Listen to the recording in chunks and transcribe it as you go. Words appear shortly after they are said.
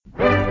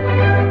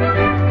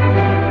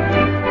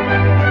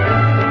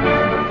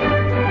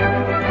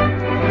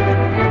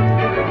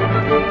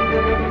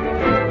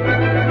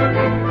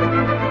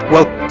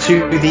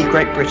the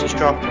Great British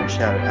Drafting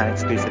Show, an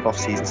exclusive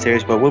off-season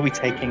series where we'll be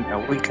taking a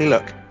weekly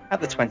look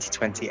at the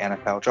 2020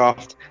 NFL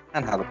Draft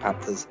and how the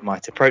Panthers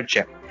might approach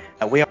it.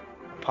 We are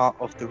part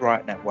of the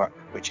Riot Network,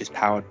 which is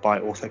powered by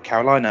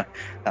OrthoCarolina.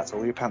 That's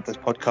all your Panthers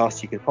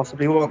podcasts you could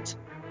possibly want,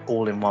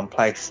 all in one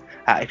place.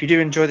 If you do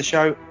enjoy the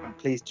show,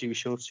 please do be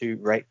sure to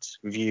rate,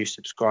 review,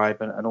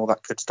 subscribe, and all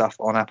that good stuff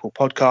on Apple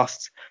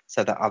Podcasts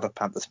so that other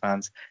Panthers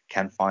fans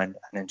can find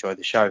and enjoy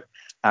the show.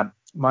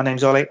 My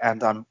name's Ollie,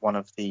 and I'm one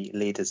of the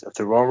leaders of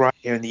the Royal Riot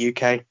here in the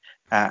UK,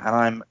 and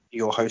I'm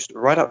your host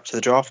right up to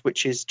the draft,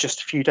 which is just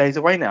a few days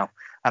away now.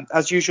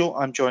 As usual,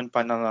 I'm joined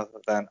by none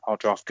other than our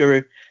draft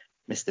guru,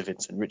 Mr.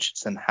 Vincent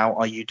Richardson. How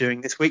are you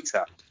doing this week,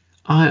 sir?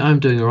 I'm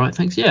doing all right,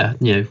 thanks. Yeah,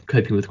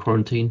 coping with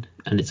quarantine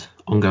and its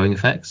ongoing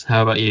effects.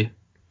 How about you?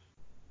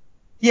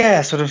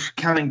 Yeah, sort of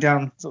counting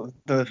down sort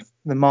of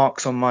the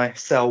marks on my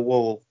cell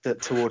wall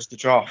towards the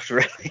draft,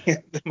 really,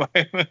 at the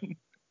moment.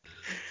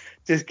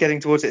 Just getting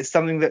towards it. It's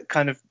something that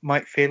kind of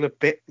might feel a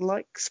bit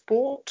like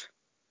sport.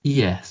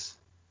 Yes.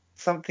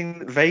 Something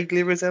that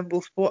vaguely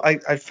resembles sport.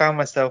 I found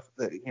myself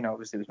that,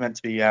 obviously it was meant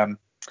to be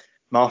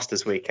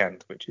Masters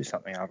weekend, which is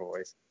something I've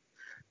always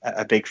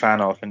a big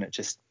fan of, and it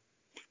just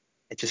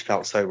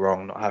felt so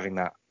wrong not having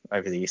that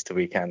over the Easter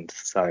weekend.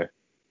 So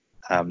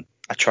I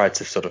tried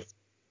to sort of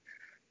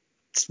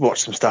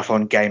watch some stuff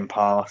on Game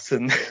Pass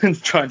and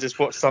try and just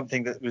watch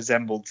something that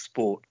resembled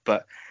sport,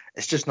 but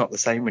it's just not the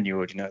same when you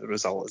already know the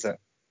result, is it?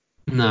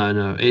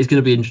 No. It's going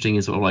to be interesting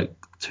in sort of like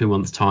 2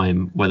 months'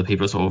 time whether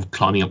people are sort of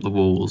climbing up the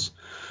walls,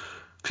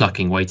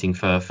 clucking, waiting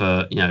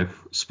for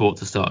sport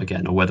to start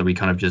again, or whether we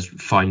kind of just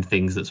find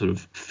things that sort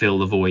of fill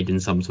the void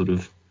in some sort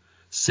of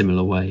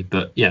similar way.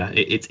 But yeah,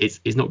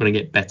 it's not going to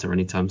get better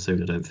anytime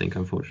soon, I don't think,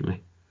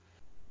 unfortunately.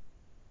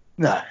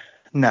 No,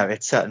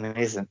 it certainly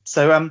isn't.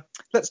 So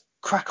let's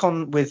crack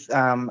on with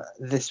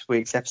this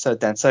week's episode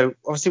then. So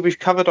obviously we've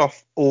covered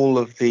off all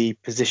of the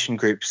position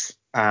groups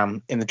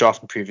in the draft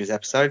and previous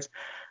episodes.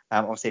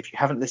 Obviously, if you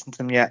haven't listened to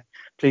them yet,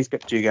 please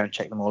do go and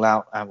check them all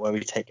out, where we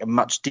take a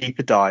much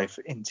deeper dive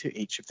into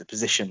each of the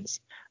positions.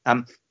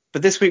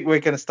 But this week we're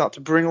going to start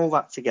to bring all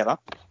that together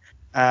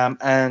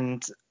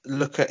and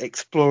look at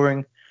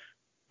exploring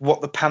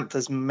what the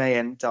Panthers may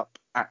end up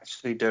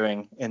actually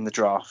doing in the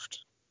draft.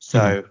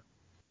 So,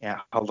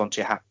 yeah, hold on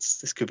to your hats.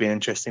 This could be an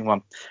interesting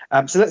one.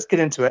 So let's get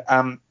into it.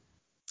 And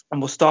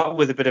we'll start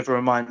with a bit of a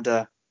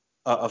reminder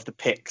of the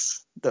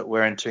picks that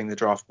we're entering the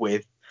draft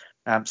with.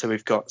 So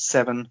we've got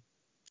 7,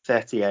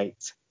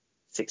 38,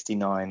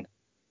 69,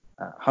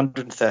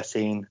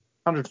 113,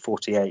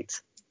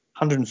 148,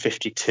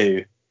 152,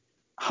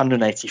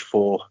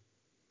 184,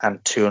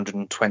 and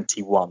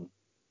 221.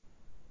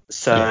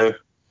 So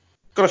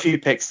got a few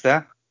picks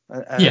there.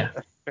 A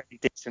fairly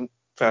decent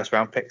first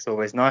round pick's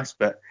always nice,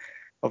 but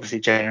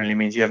obviously generally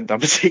means you haven't done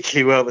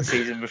particularly well the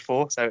season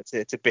before, so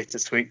it's a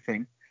bittersweet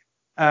thing.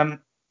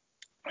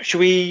 Should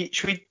we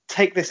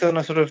take this on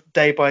a sort of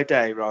day by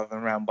day rather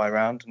than round by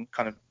round and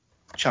kind of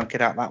chunk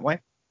it out that way?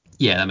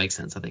 Yeah, that makes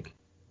sense, I think.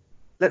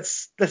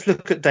 Let's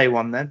look at day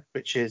one then,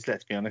 which is,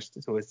 let's be honest,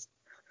 it's always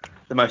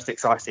the most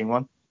exciting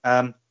one.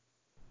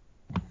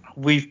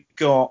 We've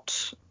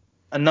got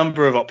a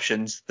number of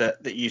options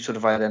that you sort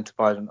of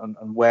identified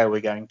on where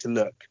we're going to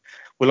look.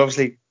 We'll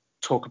obviously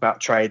talk about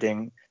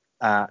trading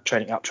up,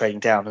 trading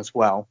down as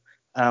well.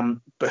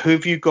 But who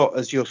have you got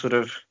as your sort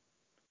of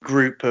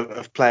group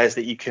of players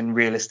that you can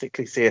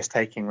realistically see us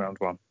taking round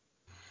one?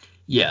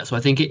 Yeah, so I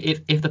think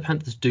if the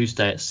Panthers do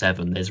stay at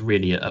 7, there's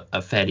really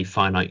a fairly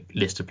finite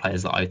list of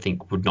players that I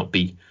think would not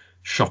be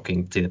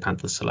shocking to see the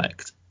Panthers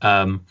select.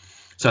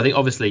 So I think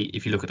obviously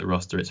if you look at the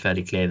roster, it's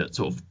fairly clear that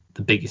sort of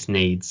the biggest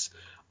needs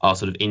are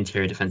sort of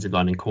interior defensive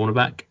line and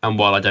cornerback. And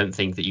while I don't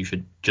think that you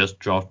should just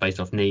draft based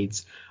off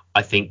needs,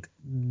 I think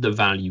the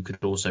value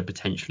could also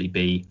potentially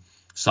be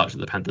such that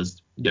the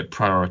Panthers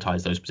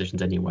prioritize those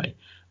positions anyway.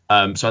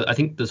 So I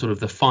think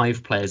the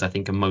 5 players I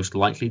think are most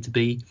likely to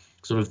be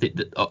sort of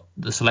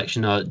the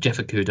selection are Jeff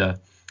Okudah,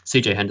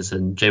 CJ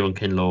Henderson, Javon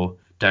Kinlaw,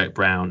 Derek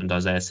Brown, and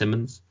Isaiah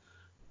Simmons.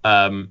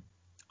 I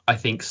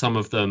think some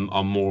of them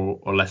are more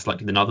or less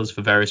likely than others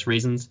for various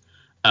reasons.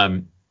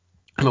 And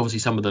obviously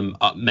some of them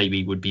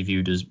maybe would be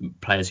viewed as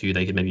players who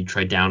they could maybe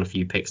trade down a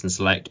few picks and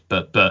select.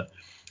 But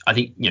I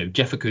think,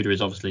 Jeff Okudah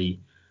is obviously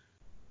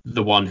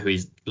the one who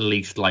is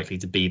least likely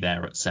to be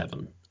there at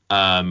 7.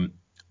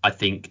 I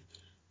think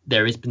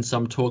there has been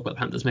some talk about the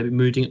Panthers maybe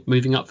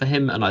moving up for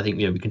him, and I think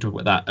we can talk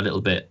about that a little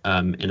bit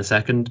in a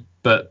second.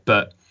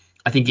 But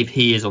I think if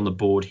he is on the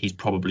board, he's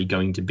probably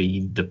going to be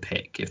the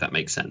pick, if that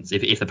makes sense.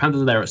 If the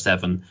Panthers are there at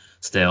 7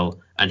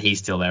 still, and he's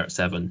still there at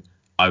 7,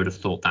 I would have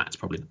thought that's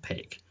probably the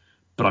pick.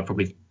 But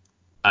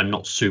I'm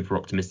not super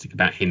optimistic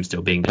about him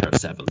still being there at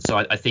 7. So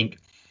I think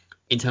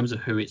in terms of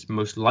who it's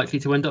most likely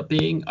to end up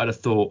being, I'd have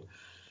thought.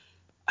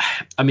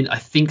 I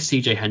think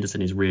CJ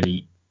Henderson is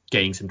really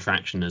gaining some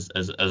traction as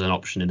an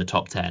option in the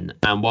top 10.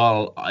 And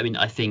while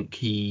I think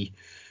he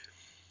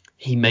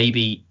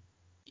maybe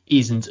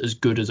isn't as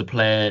good as a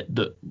player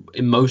that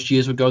in most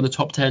years would go in the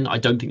top 10, I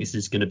don't think this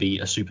is going to be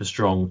a super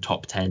strong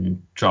top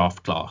 10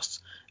 draft class.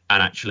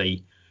 And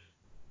actually,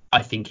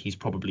 I think he's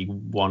probably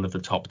one of the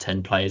top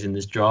 10 players in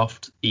this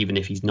draft, even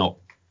if he's not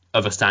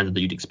of a standard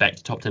that you'd expect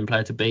a top 10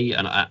 player to be,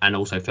 and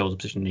also fills a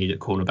position need at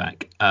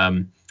cornerback.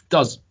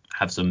 Does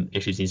have some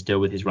issues he's still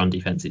with his run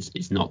defense.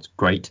 It's not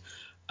great.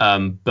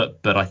 But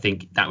I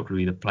think that would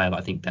be the player that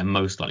I think they're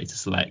most likely to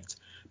select.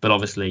 But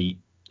obviously,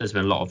 there's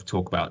been a lot of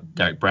talk about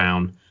Derek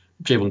Brown.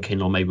 Javon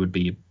Kinlaw maybe would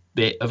be a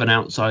bit of an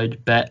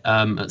outside bet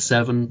at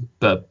 7,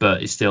 but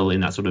is still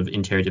in that sort of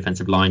interior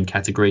defensive line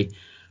category.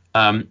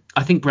 I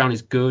think Brown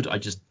is good.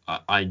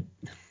 I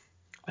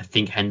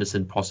think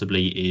Henderson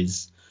possibly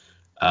is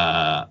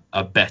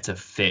a better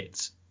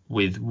fit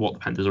with what the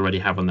Panthers already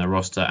have on their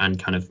roster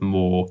and kind of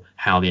more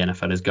how the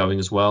NFL is going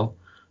as well.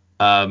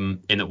 In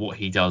that what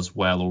he does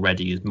well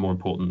already is more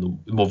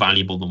important, more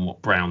valuable than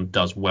what Brown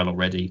does well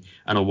already.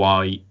 And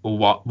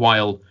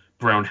while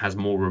Brown has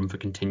more room for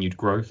continued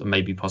growth and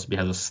maybe possibly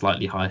has a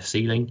slightly higher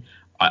ceiling,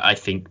 I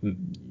think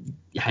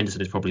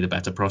Henderson is probably the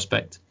better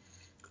prospect.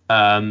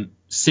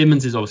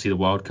 Simmons is obviously the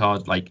wild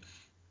card. Like,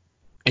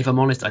 if I'm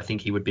honest, I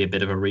think he would be a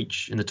bit of a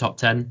reach in the top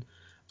 10.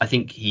 I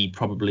think he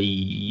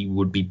probably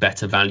would be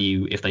better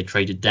value if they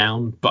traded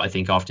down, but I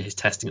think after his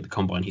testing at the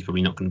combine, he's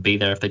probably not going to be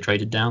there if they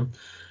traded down.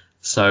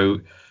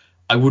 So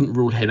I wouldn't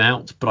rule him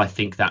out, but I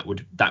think that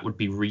would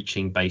be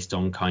reaching based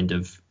on kind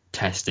of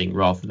testing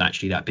rather than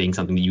actually that being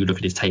something that you look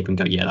at his tape and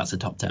go, yeah, that's a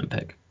top 10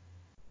 pick.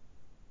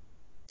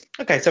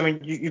 Okay, so I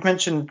mean, you've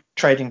mentioned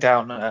trading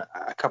down a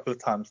couple of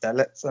times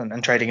there.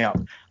 And trading up.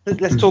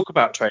 Let's talk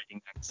about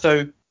trading.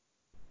 So,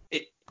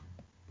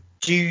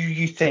 do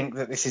you think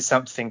that this is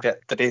something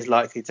that is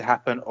likely to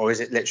happen, or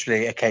is it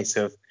literally a case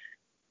of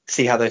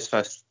see how those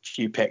first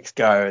few picks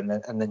go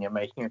and then you're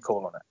making a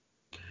call on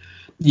it?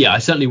 Yeah, I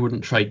certainly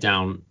wouldn't trade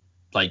down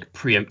like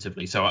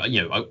preemptively. So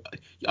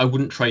I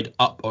wouldn't trade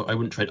up, or I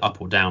wouldn't trade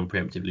up or down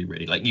preemptively.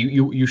 Really, like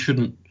you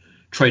shouldn't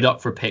trade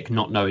up for a pick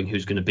not knowing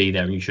who's going to be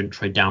there, and you shouldn't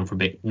trade down for a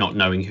pick not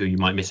knowing who you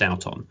might miss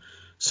out on.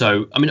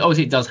 So, I mean,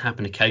 obviously it does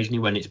happen occasionally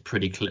when it's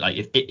pretty clear. Like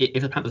if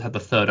the Panthers had the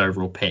 3rd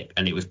overall pick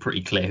and it was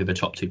pretty clear who the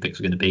top 2 picks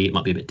were going to be, it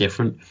might be a bit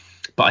different.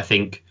 But I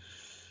think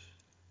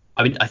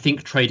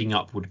trading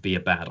up would be a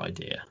bad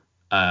idea,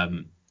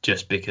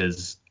 just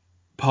because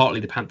partly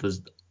the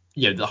Panthers,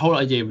 the whole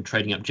idea with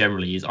trading up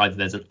generally is either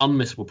there's an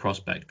unmissable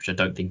prospect, which I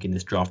don't think in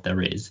this draft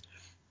there is,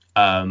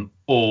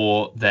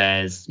 or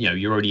there's,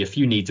 you're already a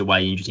few needs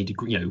away and you just need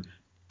to,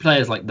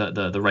 players like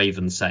the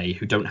Ravens, say,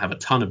 who don't have a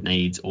ton of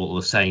needs, or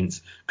the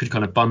Saints could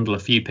kind of bundle a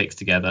few picks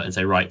together and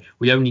say, right,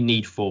 we only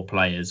need 4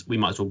 players. We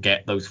might as well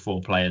get those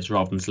 4 players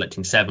rather than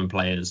selecting 7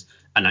 players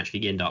and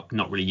actually end up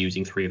not really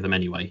using 3 of them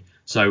anyway.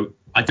 So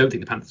I don't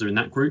think the Panthers are in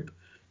that group.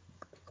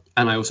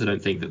 And I also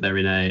don't think that they're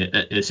in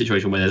a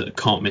situation where there's a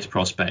can't miss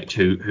prospect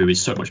who is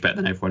so much better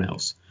than everyone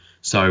else.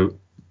 So,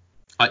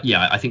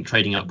 I think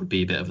trading up would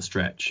be a bit of a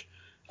stretch.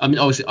 I mean,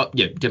 obviously, don't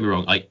get me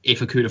wrong. Like, if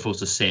Okudah falls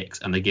to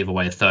 6 and they give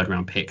away a 3rd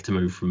round pick to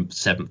move from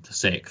 7th to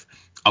 6th,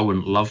 I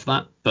wouldn't love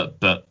that. But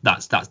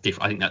that's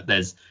different. I think that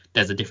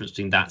there's a difference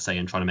between that, say,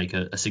 and trying to make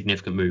a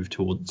significant move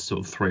towards sort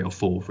of 3 or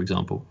 4, for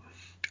example.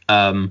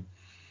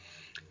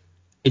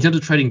 In terms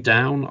of trading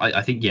down,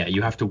 I think,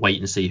 you have to wait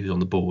and see who's on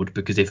the board,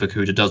 because if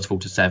Okudah does fall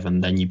to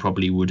 7, then you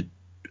probably would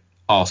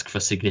ask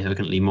for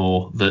significantly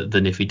more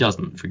than if he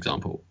doesn't, for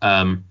example.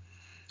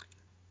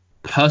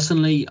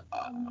 Personally,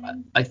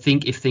 I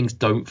think if things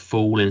don't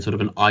fall in sort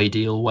of an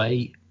ideal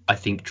way, I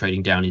think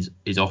trading down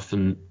is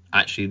often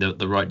actually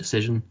the right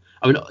decision.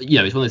 I mean, it's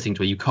one of those things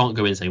where you can't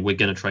go in and say we're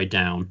going to trade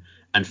down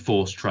and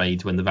force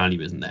trades when the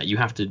value isn't there. You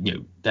have to,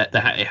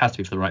 it has to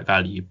be for the right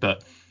value.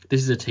 But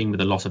this is a team with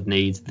a lot of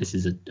needs. This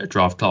is a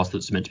draft class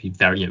that's meant to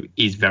be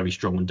is very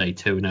strong on day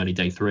 2 and early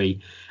day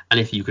 3. And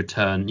if you could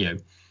turn,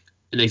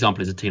 an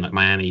example is a team like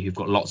Miami, who've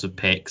got lots of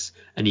picks,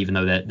 and even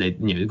though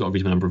they've got a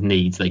reasonable number of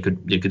needs, they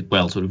could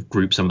well sort of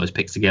group some of those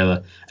picks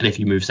together. And if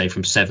you move, say,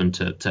 from 7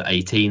 to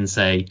 18,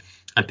 say,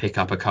 and pick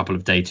up a couple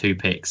of day 2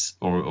 picks,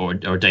 or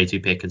a day 2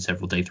 pick and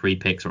several day 3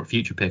 picks, or a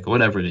future pick, or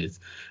whatever it is,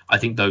 I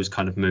think those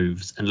kind of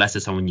moves, unless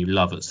there's someone you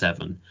love at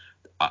 7,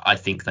 I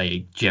think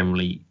they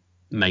generally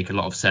make a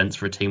lot of sense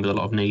for a team with a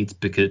lot of needs,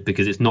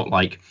 because it's not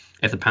like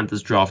if the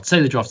Panthers draft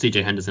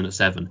CJ Henderson at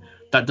 7,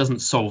 that doesn't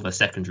solve their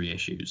secondary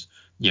issues.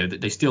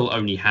 They still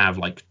only have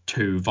like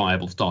 2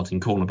 viable starting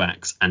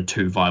cornerbacks and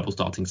 2 viable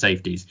starting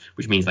safeties,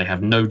 which means they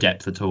have no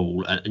depth at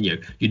all. And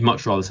you'd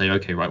much rather say,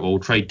 okay, right, well, we'll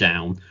trade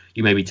down.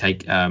 You maybe take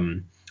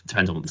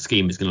depends on what the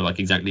scheme is going to look like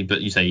exactly, but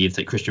you say you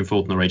take Christian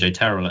Fulton or AJ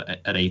Terrell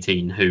at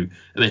 18, who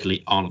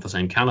admittedly aren't of the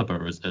same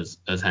caliber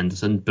as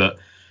Henderson, but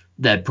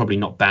they're probably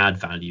not bad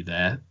value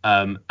there.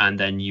 And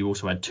then you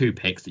also had 2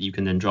 picks that you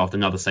can then draft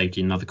another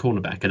safety and another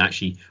cornerback. And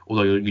actually,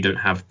 although you don't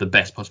have the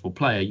best possible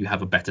player, you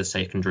have a better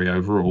secondary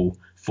overall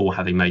for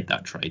having made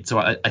that trade. So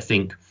I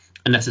think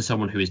unless there's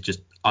someone who is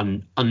just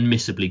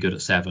unmissably good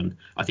at 7,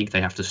 I think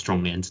they have to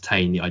strongly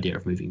entertain the idea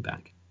of moving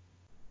back.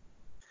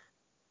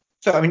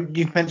 So, I mean,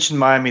 you've mentioned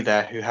Miami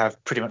there, who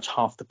have pretty much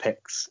half the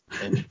picks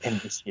in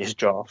this year's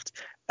draft.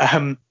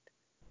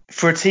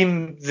 For a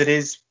team that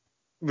is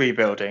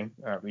rebuilding,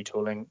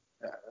 retooling,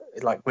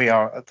 like we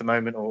are at the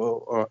moment,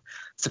 or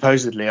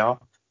supposedly are,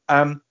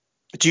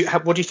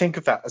 What do you think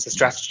of that as a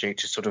strategy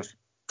to sort of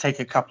take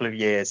a couple of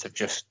years of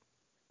just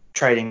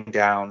trading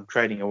down,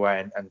 trading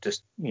away, and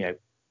just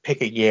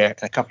pick a year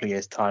in a couple of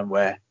years' time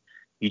where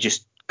you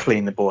just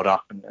clean the board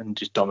up and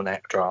just dominate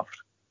a draft?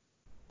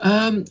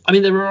 I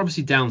mean, there are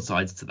obviously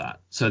downsides to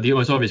that. So the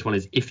most obvious one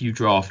is if you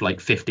draft like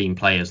 15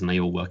 players and they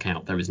all work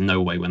out, there is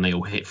no way when they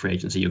all hit free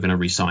agency you're going to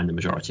re-sign the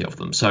majority of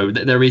them. So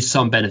there is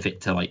some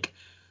benefit to like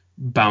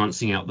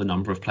balancing out the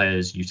number of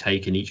players you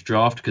take in each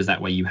draft, because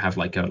that way you have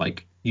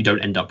you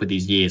don't end up with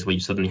these years where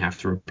you suddenly have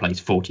to replace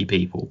 40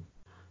 people.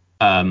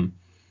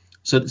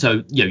 So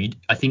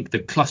I think the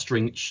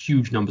clustering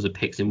huge numbers of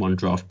picks in one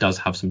draft does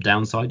have some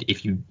downside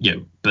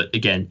but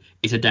again,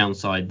 it's a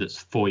downside that's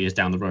 4 years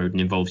down the road and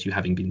involves you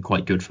having been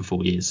quite good for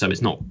 4 years. So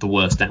it's not the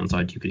worst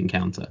downside you could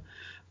encounter.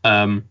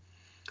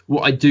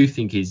 What I do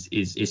think is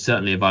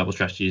certainly a viable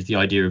strategy is the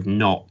idea of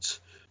not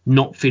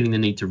feeling the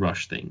need to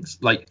rush things.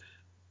 Like,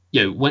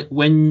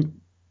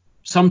 when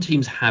some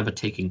teams have a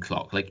ticking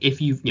clock, like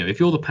if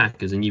you're the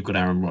Packers and you've got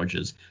Aaron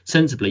Rodgers,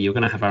 sensibly you're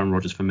going to have Aaron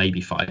Rodgers for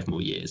maybe 5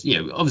 more years.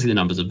 Obviously the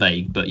numbers are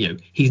vague, but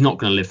he's not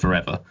going to live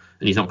forever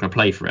and he's not going to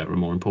play forever,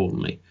 more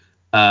importantly.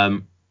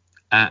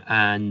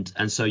 And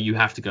so you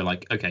have to go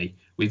like, okay,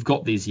 we've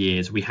got these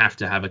years, we have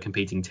to have a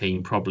competing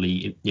team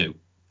probably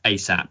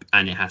ASAP,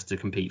 and it has to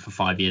compete for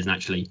 5 years. And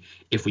actually,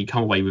 if we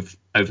come away with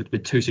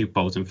 2 Super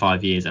Bowls in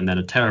 5 years and then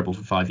are terrible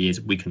for 5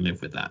 years, we can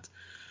live with that.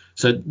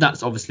 So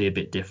that's obviously a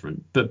bit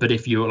different. But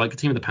if you're like a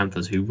team of the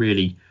Panthers who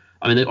really,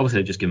 I mean, obviously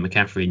they've just given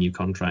McCaffrey a new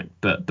contract,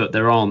 but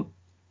there aren't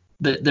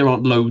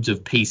loads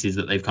of pieces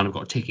that they've kind of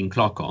got a ticking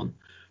clock on.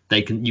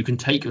 You can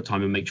take your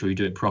time and make sure you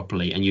do it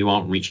properly, and you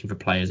aren't reaching for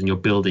players, and you're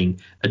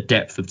building a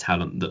depth of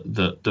talent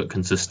that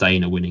can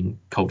sustain a winning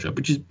culture.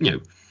 Which is,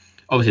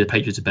 obviously the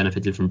Patriots have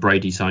benefited from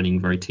Brady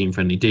signing very team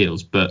friendly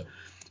deals, but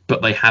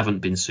they haven't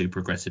been super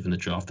aggressive in the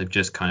draft. They've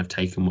just kind of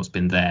taken what's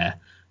been there,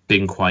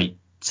 been quite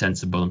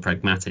sensible and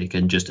pragmatic,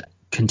 and just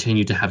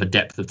continue to have a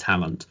depth of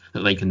talent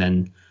that they can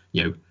then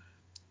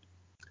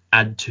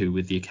add to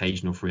with the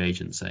occasional free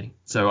agency.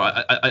 So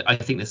I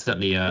think there's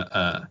certainly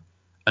an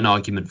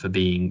argument for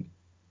being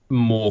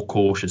more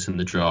cautious in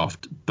the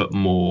draft, but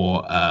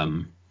more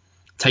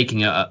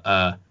taking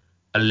a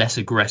less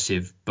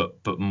aggressive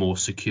but more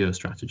secure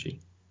strategy.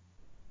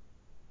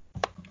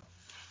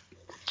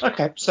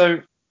 Okay,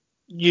 so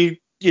you'd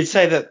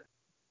say that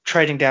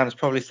trading down is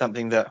probably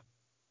something that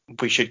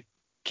we should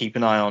keep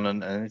an eye on,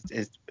 and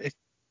is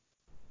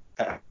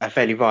a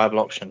fairly viable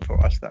option for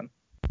us then.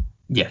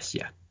 Yes,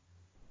 yeah.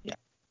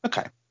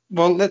 Okay.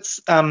 Well,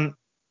 let's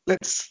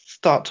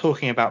start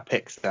talking about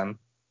picks then.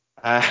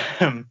 I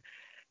don't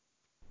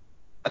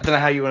know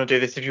how you want to do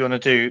this. If you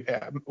want to do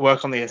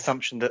work on the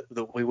assumption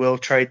that we will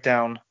trade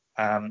down,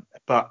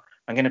 but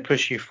I'm going to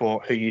push you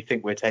for who you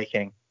think we're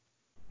taking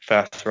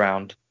first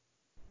round,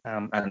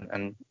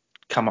 and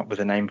come up with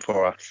a name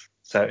for us.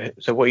 So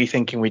what are you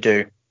thinking we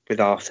do with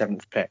our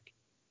 7th pick?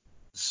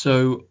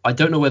 So I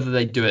don't know whether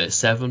they'd do it at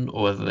 7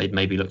 or whether they'd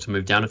maybe look to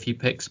move down a few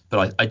picks,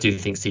 but I do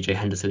think CJ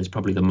Henderson is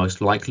probably the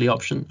most likely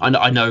option.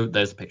 I know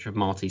there's a picture of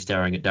Marty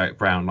staring at Derek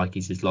Brown like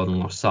he's his long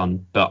lost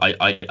son, but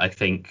I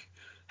think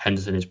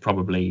Henderson is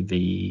probably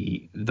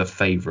the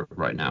favourite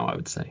right now, I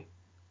would say.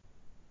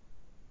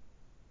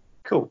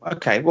 Cool.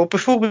 Okay. Well,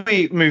 before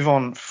we move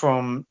on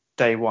from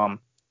day one,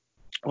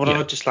 what I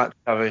would just like to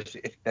cover is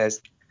if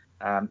there's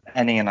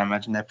any, and I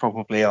imagine there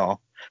probably are,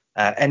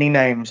 any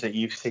names that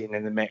you've seen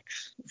in the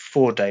mix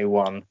for day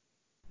one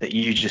that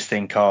you just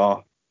think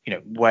are,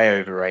 way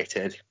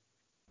overrated,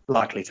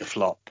 likely to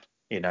flop,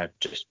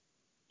 just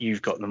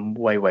you've got them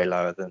way, way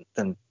lower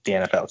than the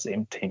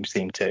NFL teams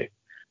seem to.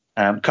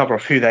 Cover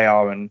off who they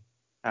are and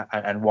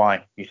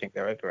why you think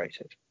they're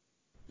overrated.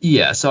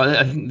 Yeah, so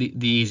I think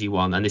the easy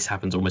one, and this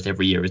happens almost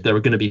every year, is there are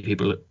going to be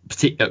people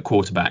at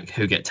quarterback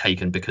who get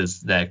taken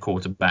because they're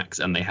quarterbacks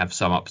and they have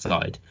some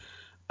upside.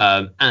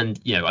 And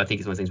I think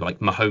it's one of the things where like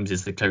Mahomes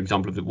is the clear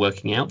example of it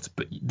working out,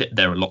 but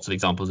there are lots of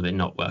examples of it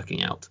not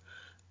working out.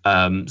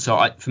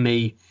 For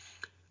me,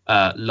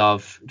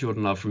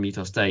 Jordan Love from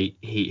Utah State,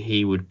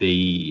 he would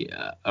be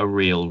a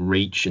real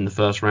reach in the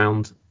first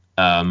round.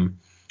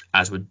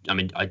 I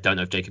don't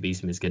know if Jacob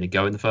Eason is going to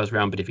go in the first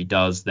round, but if he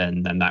does,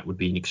 then that would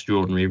be an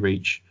extraordinary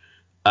reach.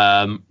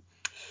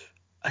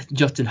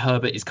 Justin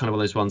Herbert is kind of one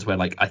of those ones where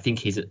like I think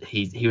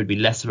he would be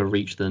less of a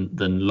reach than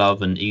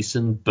Love and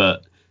Eason,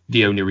 but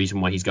the only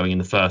reason why he's going in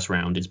the first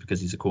round is because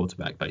he's a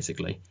quarterback,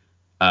 basically.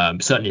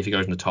 Certainly, if he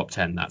goes in the top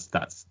 10,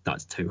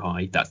 that's too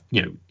high. That's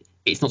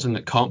it's not something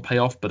that can't pay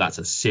off, but that's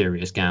a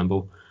serious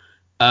gamble.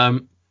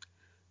 There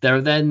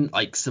are then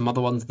like some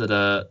other ones that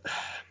are.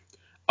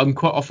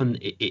 Quite often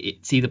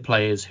it's either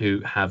players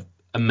who have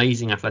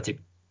amazing athletic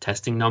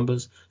testing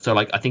numbers. So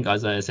like I think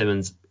Isaiah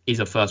Simmons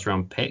is a first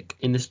round pick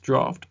in this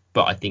draft,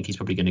 but I think he's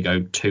probably going to go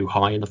too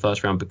high in the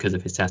first round because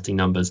of his testing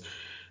numbers.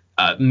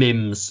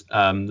 Mims,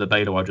 the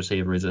Baylor wide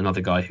receiver, is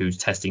another guy whose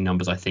testing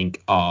numbers I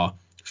think are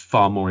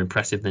far more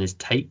impressive than his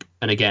tape.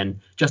 And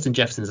again, Justin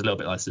Jefferson is a little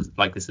bit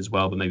like this as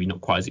well, but maybe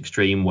not quite as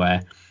extreme,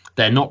 where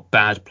they're not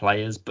bad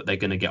players, but they're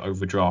going to get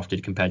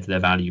overdrafted compared to their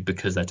value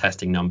because their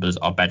testing numbers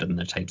are better than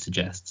their tape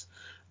suggests.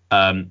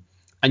 And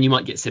you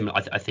might get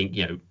similar. I think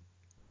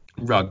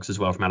Ruggs as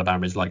well from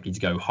Alabama is likely to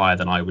go higher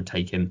than I would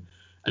take him.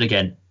 And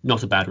again,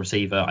 not a bad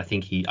receiver. I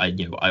think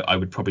I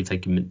would probably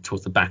take him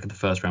towards the back of the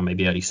first round,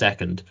 maybe early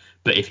second.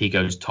 But if he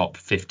goes top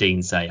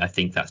 15, say, I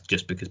think that's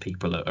just because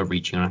people are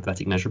reaching on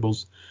athletic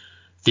measurables.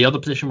 The other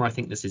position where I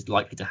think this is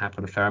likely to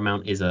happen a fair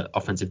amount is an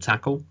offensive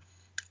tackle.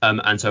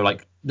 And so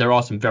there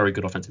are some very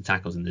good offensive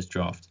tackles in this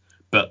draft,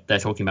 but they're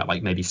talking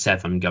about maybe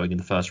 7 going in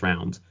the first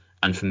round.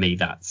 And for me,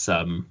 that's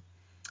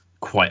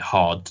quite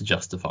hard to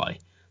justify.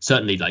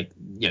 Certainly,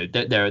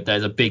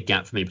 there's a big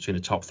gap for me between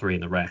the top 3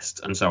 and the rest.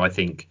 And so I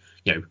think,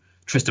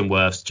 Tristan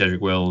Wirfs,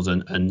 Jedrick Wills,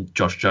 and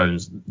Josh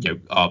Jones,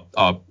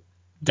 are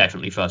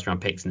definitely first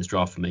round picks in this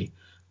draft for me.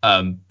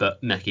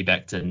 But Mekhi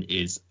Becton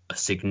is a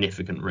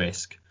significant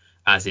risk,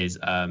 as is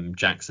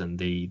Jackson,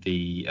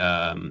 the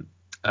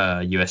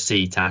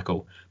USC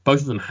tackle.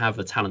 Both of them have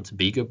the talent to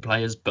be good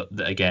players, but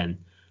again,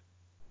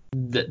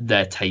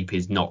 their tape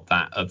is not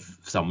that of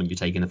someone you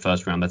take in the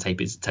first round. Their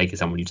tape is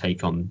someone you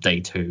take on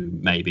day 2,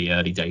 maybe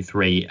early day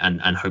 3,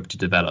 and hope to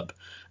develop.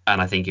 And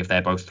I think if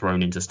they're both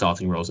thrown into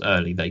starting roles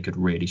early, they could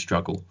really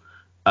struggle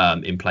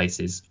in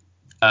places.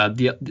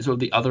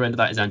 The other end of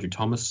that is Andrew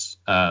Thomas,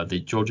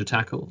 the Georgia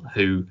tackle,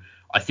 who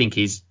I think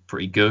is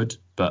pretty good,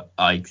 but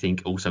I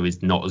think also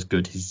is not as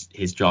good as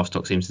his draft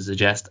stock seems to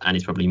suggest, and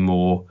is probably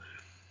more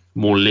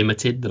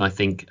limited than I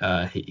think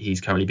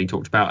he's currently being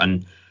talked about.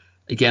 And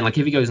again, if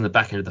he goes in the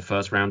back end of the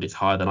first round, it's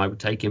higher than I would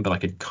take him, but I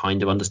could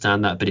kind of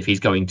understand that. But if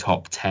he's going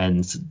top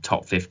 10,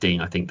 top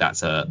 15, I think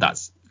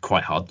that's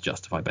quite hard to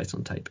justify based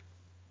on tape.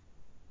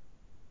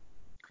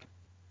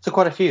 So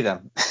quite a few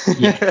then.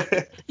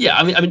 Yeah.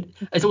 I mean, I think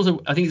it's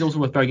also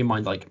worth bearing in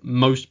mind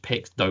most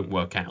picks don't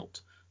work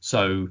out.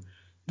 So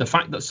the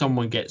fact that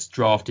someone gets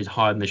drafted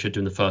higher than they should do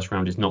in the first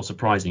round is not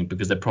surprising,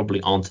 because there probably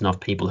aren't enough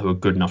people who are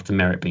good enough to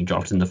merit being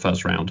drafted in the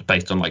first round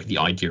based on the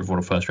idea of what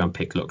a first round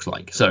pick looks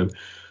like. So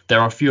there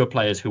are fewer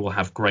players who will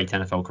have great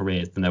NFL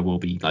careers than there will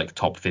be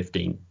top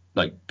 15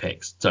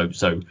 picks.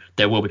 So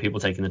there will be people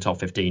taking the top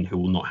 15 who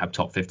will not have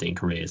top 15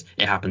 careers.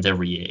 It happens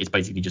every year. It's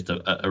basically just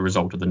a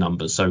result of the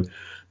numbers. So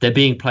there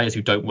being players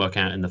who don't work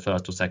out in the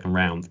first or second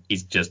round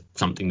is just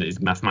something that is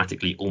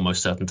mathematically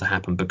almost certain to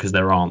happen, because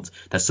there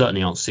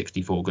certainly aren't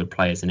 64 good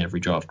players in every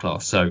draft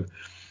class. So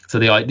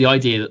the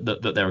idea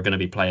that there are going to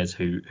be players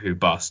who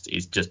bust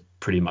is just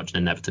pretty much an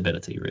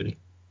inevitability, really.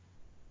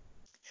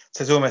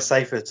 So it's almost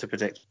safer to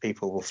predict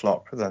people will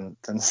flop than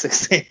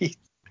succeed.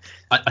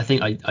 I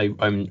think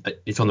I'm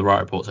it's on the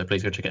Riot Report, so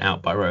please go check it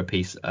out. But I wrote a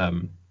piece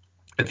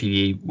a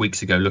few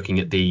weeks ago looking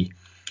at the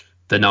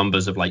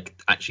numbers of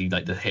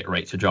the hit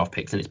rates for draft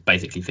picks, and it's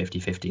basically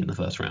 50-50 in the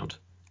first round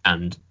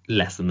and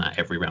less than that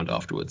every round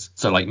afterwards.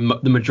 So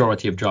the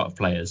majority of draft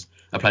players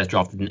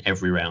drafted in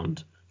every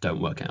round don't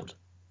work out.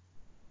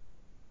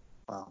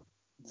 Wow,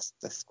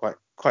 that's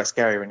quite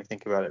scary when you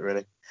think about it,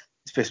 really,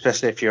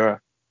 especially if you're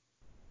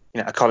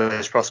a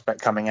college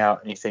prospect coming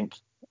out and you think,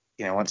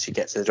 once you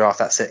get to the draft,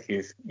 that's it,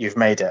 you've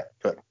made it.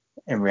 But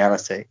in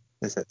reality,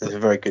 there's a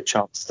very good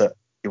chance that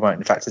you won't.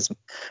 In fact, there's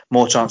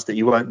more chance that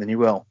you won't than you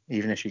will,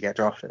 even if you get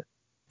drafted.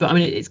 But I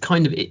mean, it's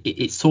kind of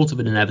it's sort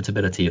of an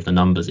inevitability of the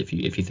numbers if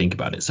you think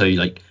about it. So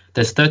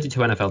there's 32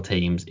 NFL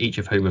teams, each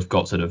of whom have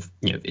got sort of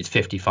it's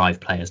 55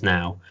 players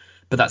now,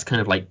 but that's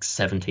kind of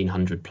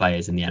 1,700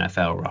 players in the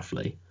NFL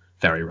roughly,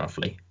 very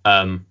roughly.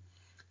 And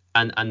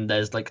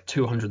there's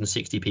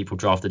 260 people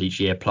drafted each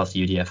year plus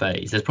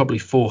UDFAs. There's probably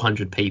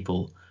 400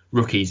 people,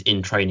 rookies,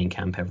 in training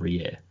camp every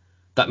year.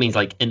 That means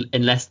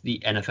unless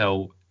the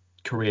NFL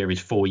career is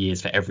 4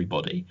 years for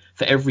everybody,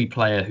 for every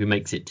player who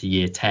makes it to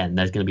year 10,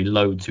 there's going to be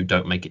loads who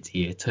don't make it to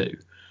year 2.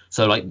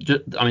 So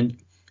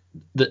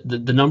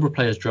the number of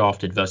players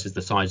drafted versus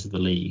the size of the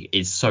league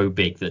is so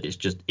big that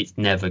it's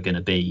never going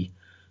to be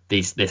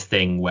this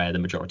thing where the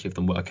majority of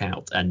them work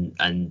out, and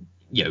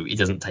it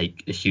doesn't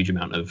take a huge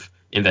amount of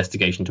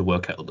investigation to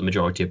work out that the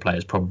majority of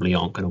players probably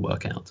aren't going to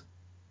work out.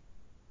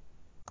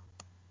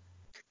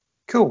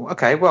 Cool.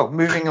 Okay. Well,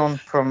 moving on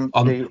from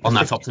on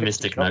that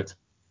optimistic note.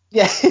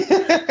 Yeah.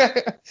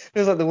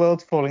 Feels like the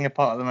world's falling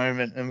apart at the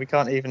moment, and we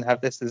can't even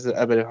have this as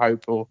a bit of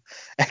hope or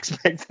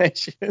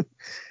expectation.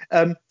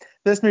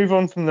 Let's move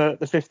on from the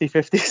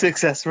 50-50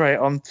 success rate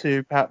on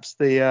to perhaps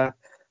the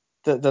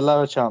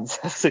lower chance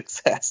of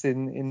success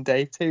in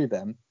day 2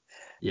 then.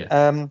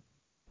 Yeah.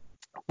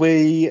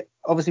 We've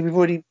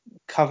already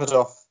covered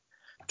off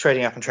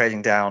trading up and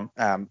trading down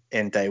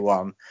in day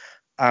 1.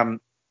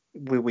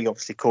 We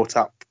obviously caught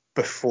up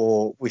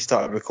before we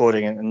started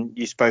recording, and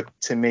you spoke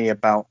to me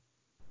about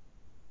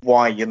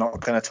why you're not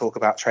going to talk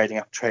about trading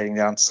up, trading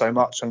down so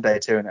much on day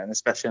 2 and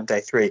especially on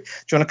day 3. Do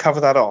you want to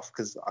cover that off?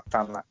 Because I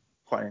found that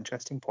quite an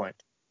interesting point.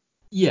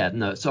 Yeah,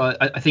 no. So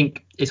I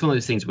think it's one of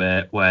those things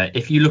where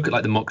if you look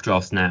at the mock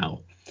drafts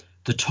now,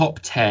 the top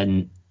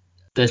 10,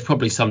 there's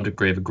probably some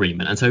degree of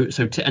agreement. And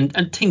so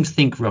teams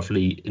think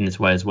roughly in this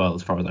way as well,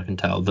 as far as I can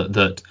tell,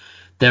 that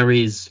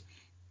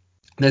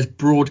there's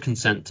broad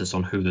consensus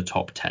on who the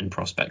top 10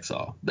 prospects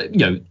are.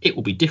 It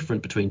will be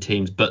different between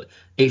teams, but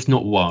it's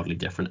not wildly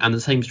different. And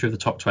the same is true of the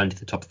top 20,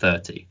 the top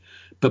 30.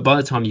 But by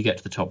the time you get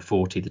to the top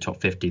 40, the top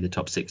 50, the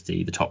top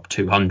 60, the top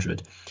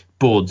 200,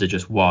 boards are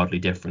just wildly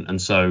different.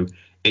 And so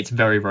it's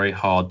very, very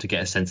hard to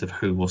get a sense of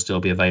who will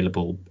still be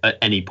available at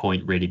any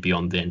point really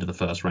beyond the end of the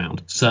first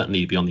round,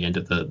 certainly beyond the end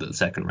of the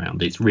second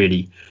round. It's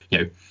really,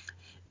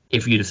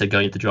 if you'd have said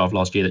going into the draft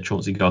last year that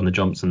Chauncey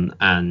Gardner-Johnson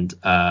and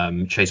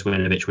Chase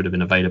Winovich would have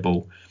been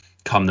available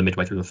come the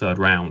midway through the third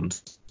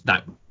round,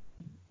 that,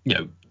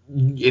 it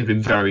would have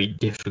been very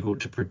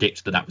difficult to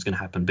predict that was going to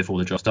happen before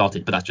the draft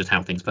started, but that's just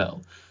how things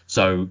fell.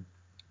 So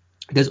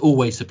there's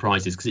always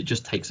surprises because it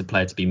just takes a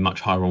player to be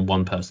much higher on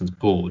one person's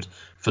board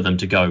for them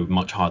to go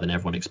much higher than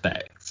everyone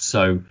expects.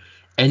 So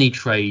any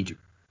trades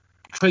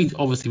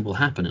obviously will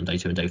happen on day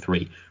 2 and day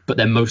 3, but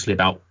they're mostly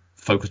about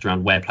focused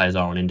around where players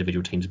are on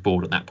individual teams'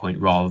 board at that point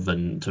rather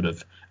than sort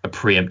of a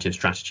preemptive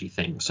strategy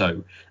thing.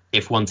 So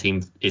if one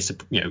team is,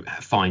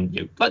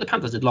 fine, like the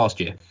Panthers did last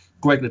year,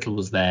 Greg Little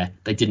was there.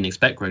 They didn't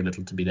expect Greg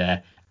Little to be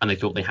there, and they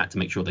thought they had to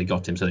make sure they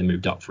got him, so they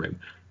moved up for him.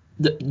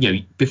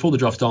 Before the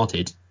draft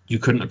started, you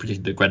couldn't have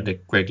predicted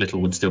that Greg Little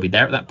would still be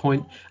there at that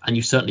point, and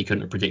you certainly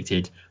couldn't have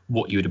predicted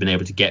what you would have been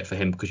able to get for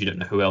him because you don't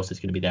know who else is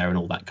going to be there and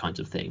all that kinds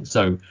of thing.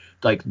 So,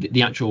 like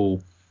the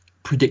actual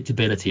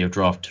predictability of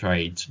draft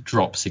trades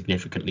drops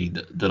significantly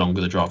the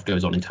longer the draft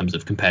goes on in terms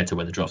of compared to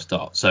when the draft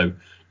starts. So,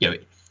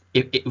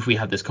 if we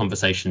had this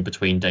conversation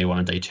between day 1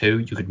 and day 2,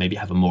 you could maybe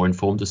have a more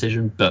informed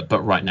decision. But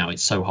right now,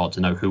 it's so hard to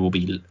know who will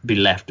be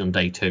left on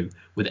day 2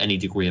 with any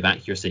degree of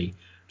accuracy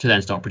to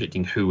then start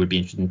predicting who would be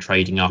interested in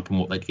trading up and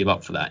what they'd give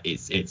up for that.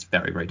 It's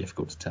very, very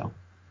difficult to tell.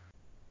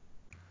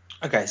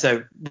 Okay,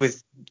 so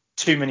with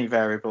too many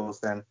variables,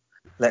 then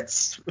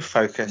let's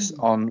focus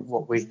on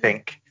what we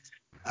think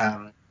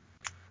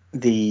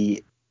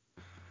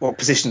what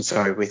positions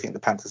we think the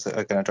Panthers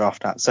are going to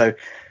draft at. So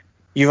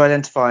you've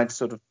identified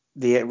sort of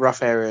the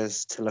rough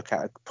areas to look at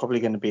are probably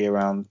going to be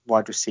around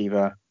wide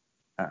receiver,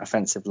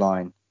 offensive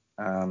line,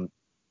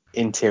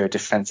 interior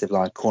defensive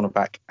line,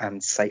 cornerback,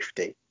 and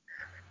safety.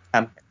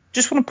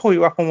 Just want to pull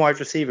you up on wide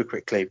receiver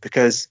quickly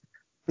because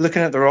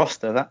looking at the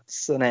roster,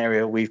 that's an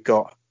area we've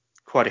got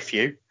quite a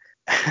few.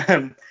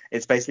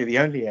 It's basically the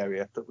only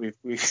area that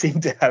we seem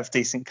to have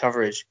decent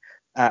coverage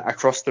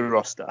across the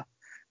roster.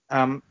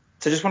 So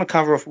just want to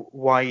cover off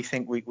why you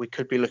think we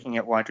could be looking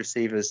at wide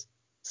receivers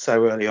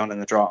so early on in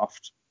the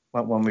draft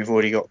when we've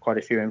already got quite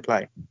a few in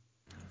play.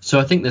 So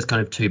I think there's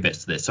kind of two bits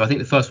to this. So I think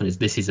the first one is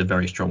this is a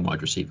very strong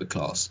wide receiver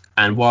class.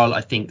 And while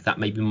I think that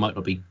maybe might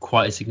not be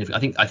quite as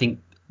significant, I think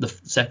the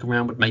second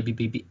round would maybe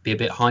be a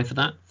bit high for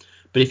that.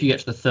 But if you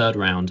get to the third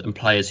round and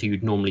players who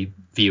you'd normally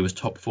view as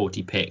top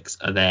 40 picks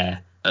are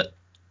there at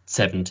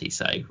 70,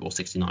 say, or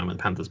 69 when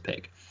the Panthers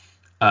pick,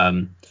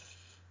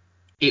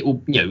 it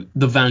will,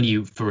 the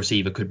value for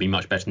receiver could be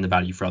much better than the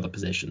value for other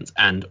positions.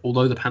 And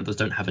although the Panthers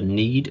don't have a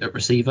need at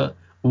receiver,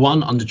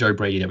 under Joe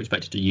Brady, they're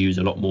expected to use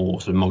a lot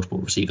more sort of multiple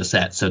receiver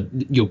sets. So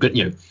you're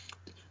good,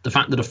 the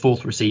fact that a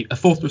fourth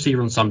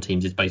receiver on some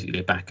teams is basically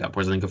a backup,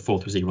 whereas I think a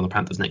fourth receiver on the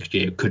Panthers next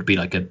year could be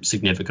like a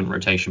significant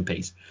rotation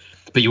piece.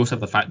 But you also have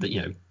the fact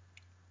that,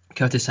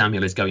 Curtis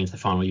Samuel is going into the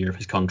final year of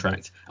his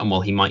contract, and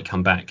while he might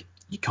come back,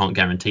 you can't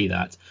guarantee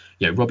that.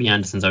 Robbie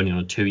Anderson's only on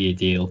a 2-year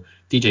deal.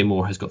 DJ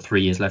Moore has got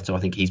 3 years left, so I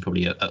think he's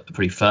probably a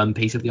pretty firm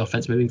piece of the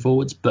offense moving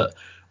forwards. But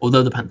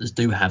although the Panthers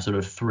do have sort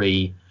of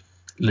 3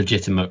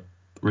 legitimate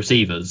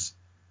receivers,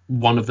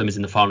 one of them is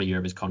in the final year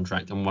of his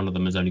contract, and one of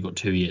them has only got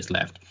 2 years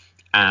left.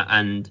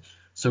 And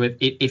so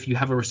if you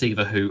have a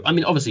receiver who,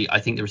 obviously, I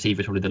think the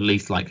receiver is probably the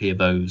least likely of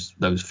those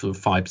sort of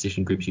 5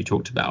 position groups you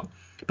talked about.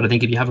 But I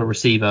think if you have a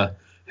receiver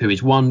who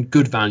is one,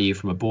 good value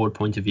from a board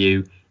point of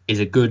view, is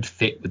a good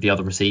fit with the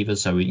other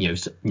receivers, so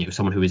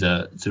someone who is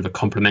a sort of a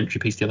complementary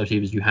piece to the other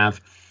receivers you have,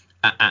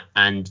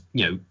 and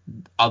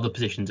other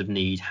positions of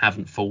need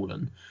haven't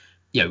fallen.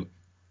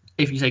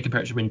 If you say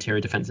compare it to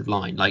interior defensive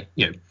line,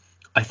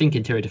 I think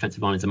interior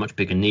defensive line is a much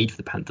bigger need for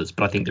the Panthers,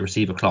 but I think the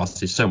receiver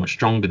class is so much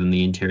stronger than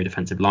the interior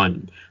defensive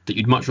line that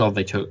you'd much rather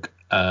they took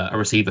a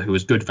receiver who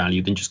was good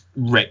value than just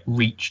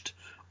reached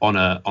on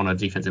a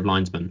defensive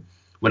lineman.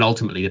 When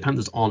ultimately the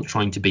Panthers aren't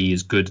trying to be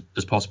as good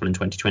as possible in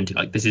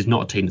 2020. This is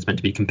not a team that's meant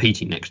to be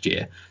competing next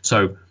year.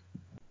 So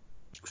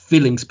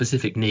filling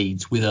specific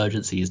needs with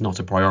urgency is not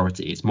a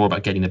priority. It's more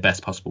about getting the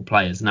best possible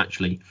players. And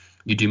actually,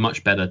 you do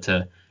much better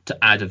to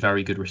add a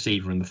very good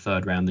receiver in the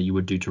third round than you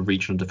would do to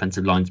reach on a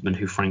defensive linesman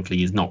who,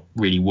 frankly, is not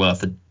really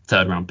worth a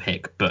third round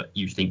pick, but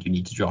you think you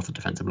need to draft a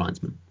defensive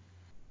linesman.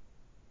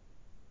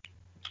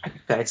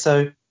 Okay,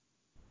 so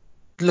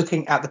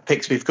looking at the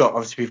picks we've got,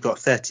 obviously we've got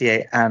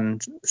 38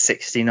 and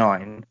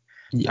 69.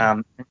 Yeah.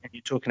 And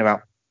you're talking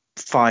about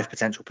 5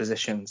 potential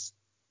positions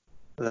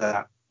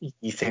that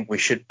you think we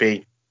should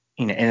be,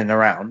 in and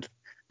around.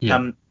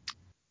 Yeah.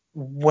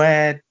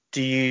 Where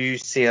do you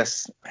see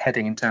us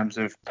heading in terms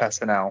of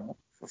personnel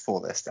for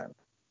this then?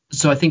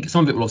 So I think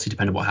some of it will obviously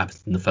depend on what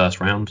happens in the first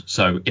round.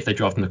 So if they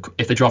draft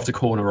a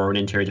corner or an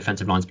interior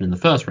defensive linesman in the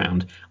first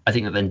round, I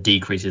think that then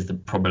decreases the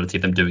probability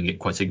of them doing it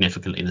quite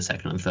significantly in the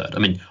second and third.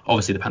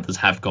 Obviously the Panthers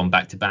have gone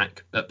back to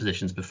back at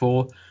positions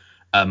before,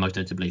 most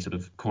notably sort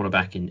of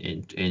cornerback in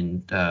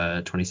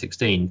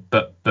 2016.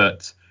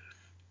 But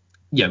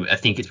I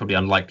think it's probably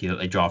unlikely that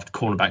they draft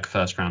cornerback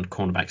first round,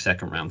 cornerback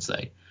second round,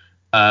 say.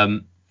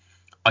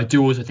 I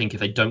do also think if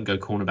they don't go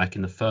cornerback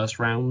in the first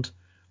round,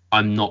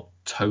 I'm not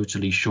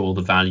totally sure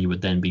the value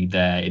would then be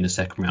there in the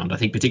second round. I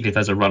think particularly if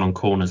there's a run on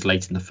corners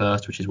late in the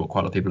first, which is what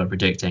quite a lot of people are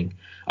predicting,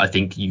 I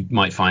think you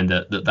might find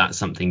that that's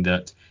something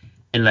that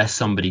unless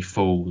somebody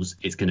falls,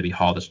 it's going to be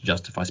harder to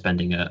justify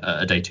spending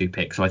a day 2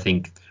 pick. So I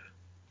think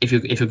if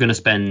you're going to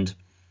spend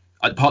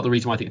part of the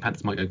reason why I think the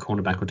Panthers might go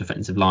cornerback or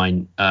defensive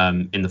line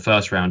in the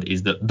first round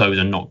is that those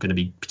are not going to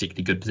be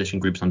particularly good position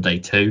groups on day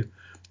 2.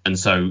 And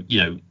so,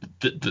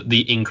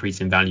 the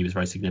increase in value is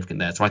very significant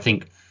there. So I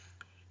think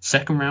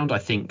second round, I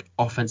think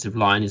offensive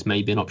line is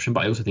maybe an option,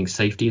 but I also think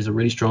safety is a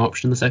really strong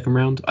option in the second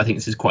round. I think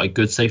this is quite a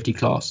good safety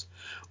class.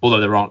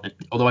 Although I'm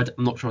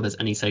not sure there's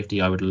any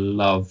safety I would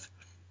love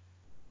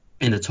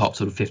in the top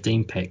sort of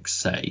 15 picks,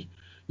 say.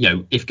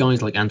 If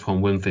guys like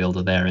Antoine Winfield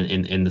are there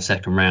in the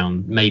second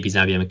round, maybe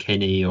Xavier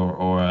McKinney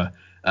or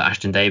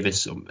Ashton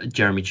Davis, or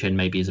Jeremy Chin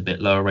maybe is a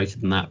bit lower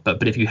rated than that.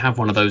 But if you have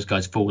one of those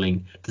guys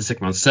falling to the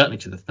second round, certainly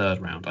to the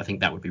third round, I think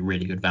that would be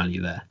really good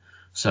value there.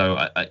 So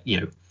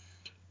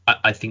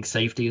I think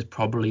safety is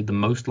probably the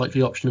most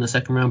likely option in the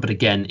second round. But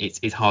again,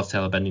 it's hard to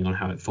tell depending on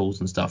how it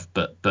falls and stuff.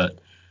 But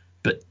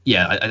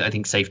yeah, I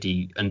think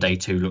safety and day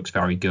 2 looks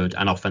very good,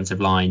 and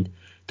offensive line,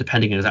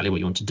 depending on exactly what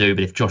you want to do.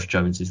 But if Josh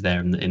Jones is there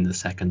in the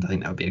second, I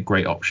think that would be a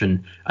great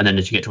option. And then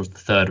as you get towards the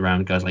third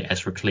round, guys like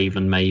Ezra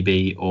Cleveland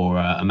maybe, or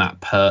a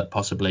Matt Pert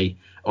possibly.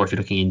 Or if you're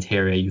looking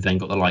interior, you've then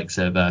got the likes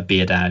of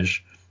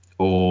Biadasz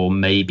or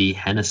maybe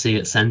Hennessy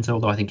at centre,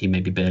 although I think he may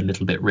be a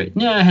little bit rich.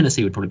 Yeah,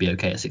 Hennessy would probably be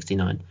okay at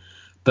 69.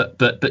 But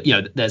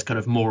there's kind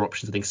of more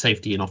options. I think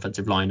safety and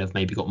offensive line have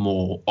maybe got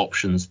more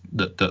options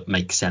that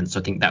make sense. So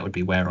I think that would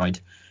be where I'd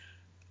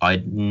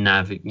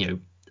navigate,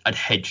 I'd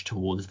hedge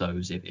towards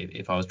those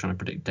if I was trying to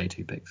predict day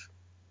 2 picks.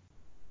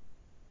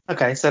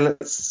 Okay, so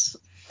let's.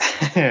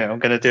 I'm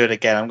going to do it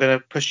again. I'm going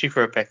to push you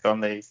for a pick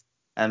on these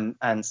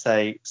and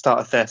say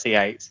start at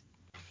 38.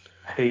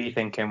 Who are you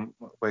thinking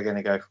we're going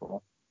to go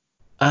for?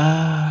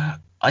 I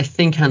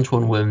think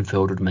Antoine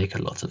Winfield would make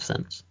a lot of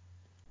sense.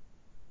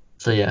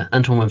 So yeah,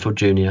 Antoine Winfield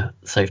Jr.,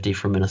 safety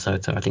from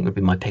Minnesota, I think would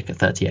be my pick at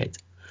 38.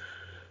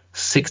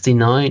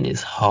 69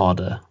 is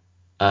harder.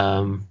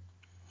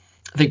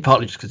 I think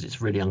partly just because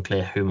it's really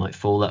unclear who might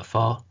fall that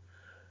far.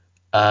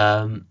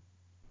 I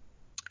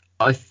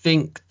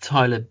think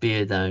Tyler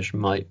Biadasz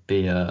might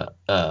be an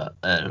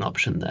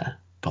option there,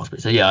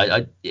 possibly. So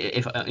yeah,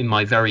 if in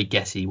my very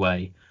guessy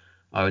way,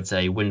 I would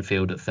say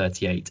Winfield at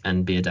 38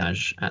 and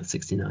Biadasz at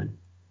 69.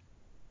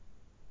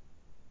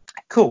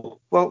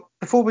 Cool. Well,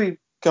 before we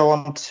go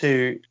on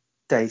to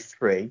day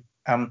 3,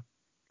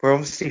 we're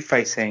obviously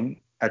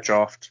facing a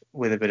draft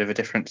with a bit of a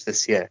difference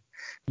this year.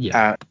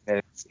 Yeah.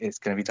 It's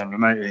going to be done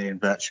remotely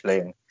and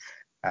virtually,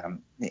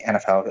 and the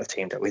NFL have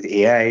teamed up with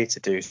EA to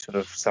do sort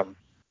of some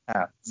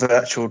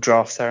virtual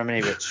draft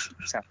ceremony, which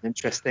sounds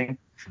interesting.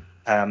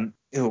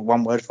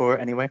 One word for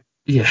it anyway.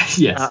 Yeah.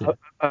 Yes.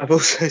 I've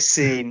also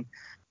seen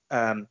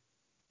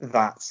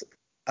that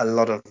a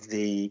lot of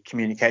the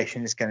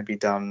communication is going to be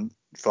done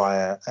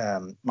via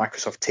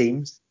Microsoft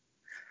Teams,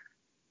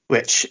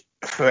 which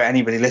for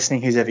anybody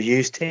listening who's ever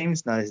used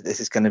Teams knows this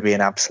is going to be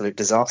an absolute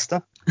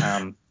disaster.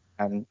 And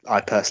I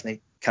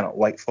personally cannot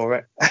wait for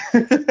it.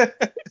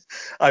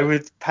 I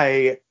would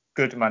pay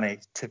good money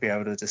to be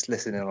able to just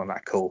listen in on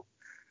that call.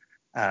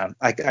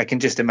 I can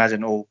just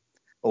imagine all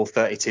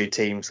 32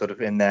 teams sort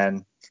of in there,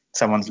 and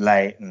someone's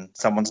late and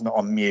someone's not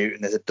on mute,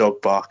 and there's a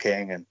dog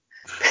barking, and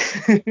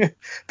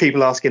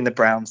people asking the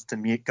Browns to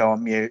go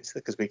on mute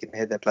because we can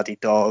hear their bloody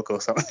dog or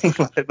something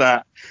like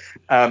that.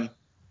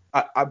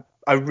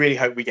 I really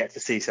hope we get to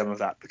see some of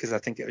that, because I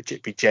think it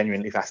would be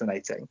genuinely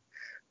fascinating.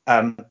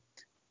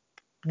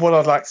 What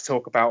I'd like to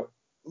talk about,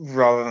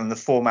 rather than the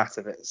format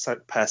of it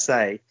per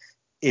se,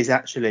 is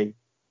actually,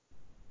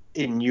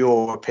 in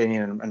your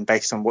opinion and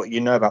based on what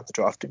you know about the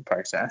drafting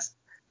process,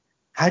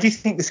 how do you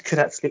think this could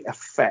actually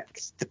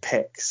affect the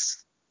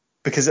picks?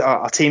 Because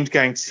our team's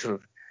going to sort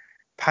of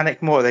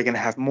panic more. Are they going to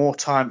have more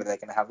time? Are they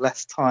going to have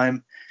less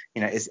time?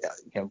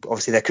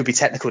 Obviously there could be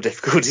technical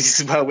difficulties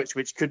as well,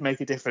 which could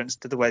make a difference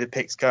to the way the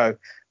picks go.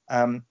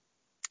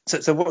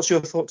 So what's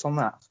your thoughts on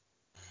that?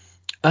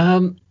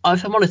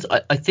 If I'm honest,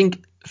 I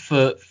think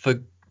for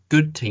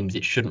good teams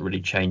it shouldn't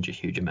really change a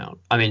huge amount.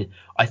 I mean,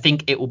 I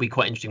think it will be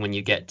quite interesting when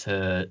you get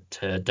to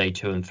day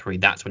 2 and 3.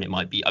 That's when it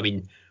might be. I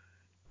mean,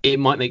 it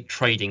might make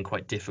trading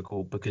quite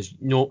difficult, because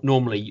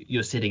normally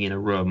you're sitting in a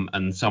room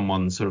and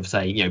someone sort of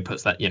say,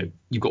 puts that,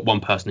 you've got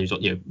one person who's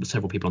got,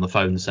 several people on the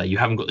phone, say you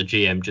haven't got the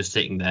GM just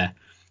sitting there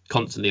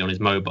constantly on his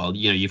mobile.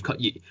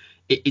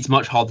 It's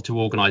much harder to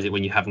organize it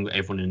when you haven't got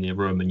everyone in the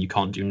room and you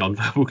can't do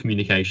non-verbal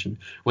communication.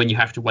 When you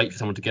have to wait for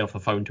someone to get off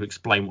the phone to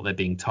explain what they're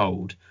being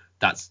told,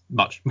 that's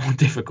much more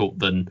difficult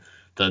than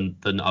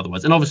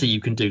otherwise. And obviously you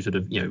can do sort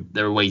of,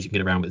 there are ways you can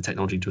get around with the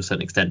technology to a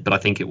certain extent, but I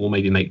think it will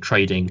maybe make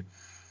trading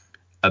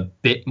a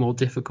bit more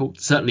difficult.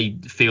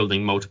 Certainly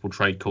fielding multiple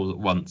trade calls at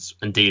once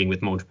and dealing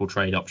with multiple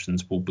trade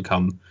options will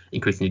become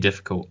increasingly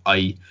difficult.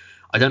 I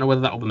don't know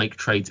whether that will make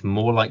trades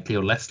more likely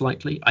or less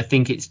likely. I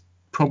think it's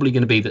probably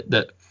going to be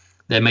that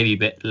there may be a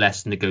bit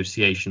less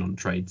negotiation on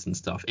trades and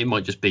stuff. It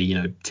might just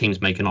be,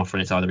 teams make an offer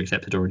and it's either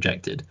accepted or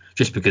rejected,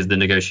 just because the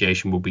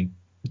negotiation will be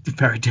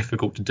very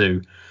difficult to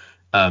do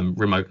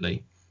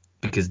remotely.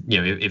 Because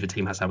if a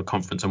team has to have a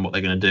conference on what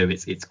they're going to do,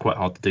 it's quite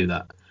hard to do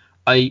that.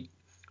 I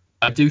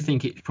do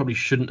think it probably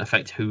shouldn't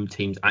affect who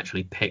teams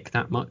actually pick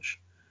that much.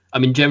 I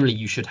mean, generally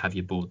you should have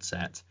your board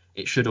set.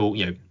 It should all,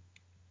 you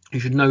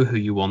should know who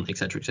you want,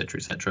 etc., etc.,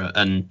 etc.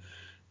 And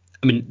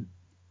I mean,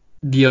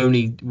 the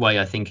only way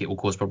I think it will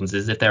cause problems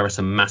is if there are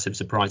some massive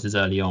surprises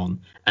early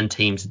on and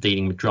teams are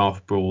dealing with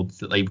draft boards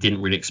that they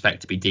didn't really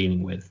expect to be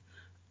dealing with.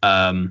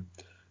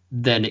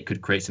 Then it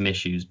could create some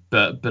issues.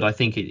 But I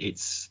think it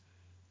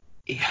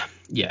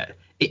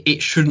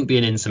shouldn't be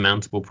an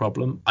insurmountable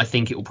problem. I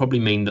think it will probably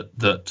mean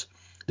that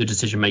the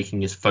decision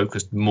making is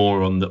focused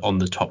more on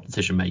the top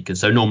decision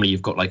makers. So normally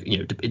you've got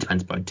it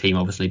depends by team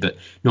obviously, but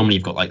normally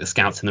you've got the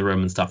scouts in the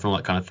room and stuff and all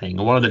that kind of thing.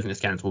 And while I don't think the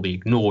scouts will be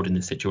ignored in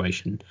this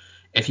situation,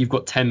 if you've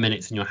got 10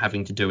 minutes and you're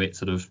having to do it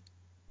sort of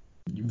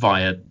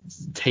via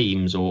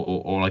Teams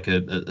or like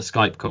a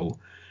Skype call,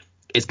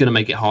 it's going to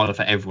make it harder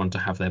for everyone to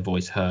have their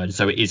voice heard.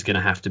 So it is going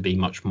to have to be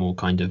much more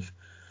kind of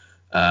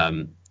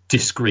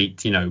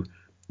discreet.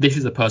 This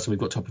is the person we've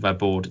got top of our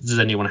board. Does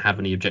anyone have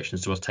any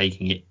objections to us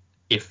taking it?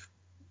 If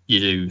you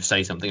do,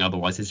 say something.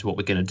 Otherwise, this is what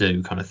we're going to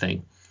do, kind of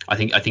thing. I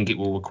think it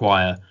will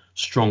require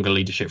stronger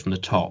leadership from the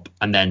top,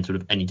 and then sort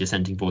of any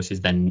dissenting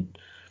voices then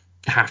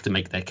have to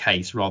make their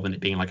case rather than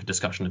it being like a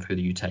discussion of who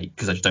you take,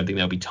 because I just don't think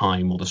there'll be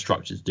time or the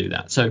structure to do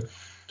that. So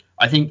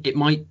I think it's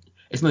one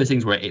of those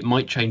things where it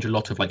might change a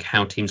lot of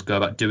how teams go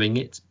about doing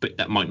it, but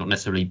that might not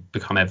necessarily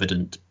become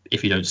evident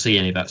if you don't see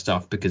any of that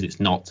stuff, because it's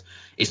not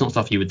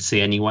stuff you would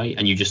see anyway,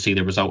 and you just see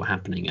the result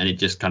happening, and it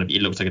just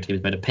it looks like a team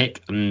has made a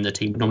pick, and the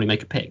team would normally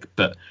make a pick.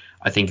 But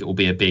I think it will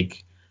be a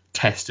big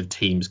test of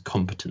teams'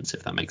 competence,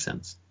 if that makes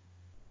sense.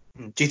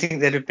 Do you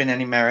think there'd have been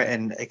any merit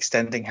in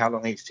extending how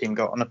long each team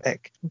got on a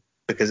pick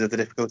because of the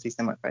difficulties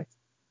they might face?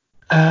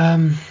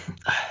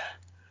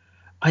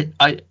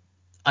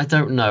 I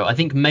don't know. I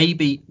think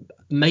maybe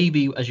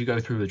as you go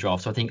through the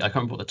draft, so I can't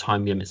remember what the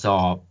time limits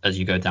are as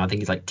you go down. I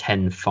think it's like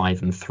 10,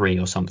 5, and 3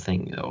 or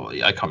something. Or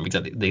I can't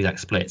remember the exact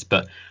splits,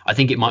 but I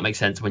think it might make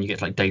sense when you get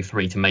to day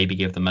 3 to maybe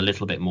give them a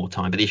little bit more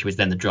time. But the issue is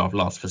then the draft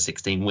lasts for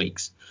 16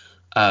 weeks.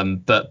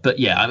 But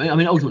yeah, I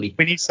mean ultimately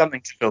we need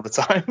something to fill the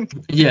time.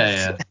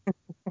 Yeah.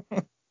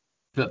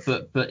 But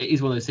it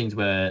is one of those things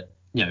where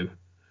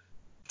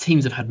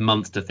teams have had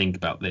months to think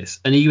about this,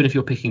 and even if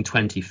you're picking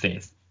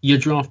 25th, your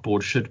draft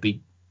board should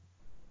be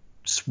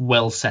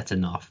well set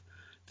enough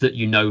that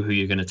you know who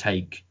you're going to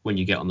take when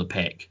you get on the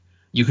pick.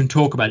 You can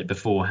talk about it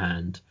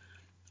beforehand.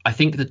 I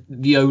think that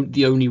the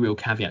only real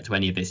caveat to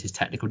any of this is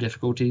technical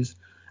difficulties,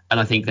 and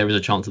I think there is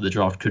a chance that the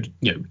draft could,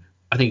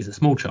 I think it's a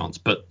small chance,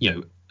 but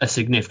a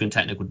significant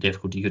technical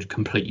difficulty could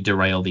completely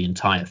derail the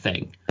entire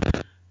thing.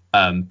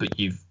 But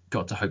you've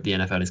got to hope the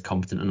NFL is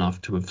competent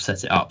enough to have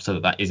set it up so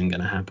that isn't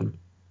going to happen.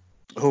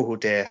 Oh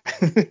dear.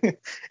 It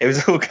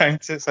was all going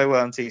so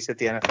well until you said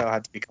the NFL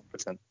had to be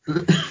competent.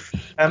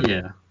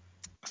 Yeah.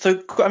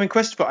 So, I mean,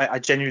 question, but I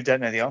genuinely don't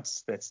know the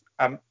answer to this.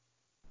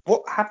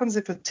 What happens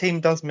if a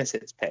team does miss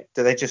its pick?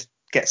 Do they just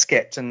get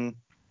skipped and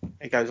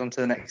it goes on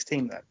to the next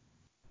team then?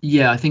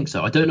 Yeah, I think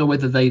so. I don't know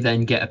whether they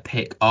then get a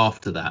pick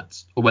after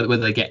that, or whether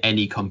they get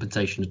any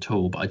compensation at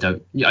all. But I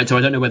don't. So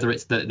I don't know whether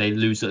it's that they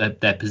lose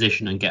their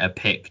position and get a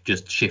pick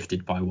just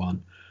shifted by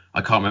one.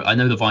 I can't remember. I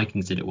know the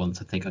Vikings did it once.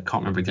 I think I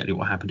can't remember exactly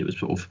what happened. It was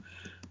sort of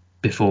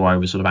before I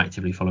was sort of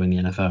actively following the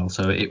NFL.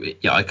 So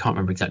I can't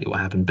remember exactly what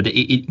happened. But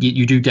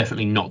you do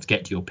definitely not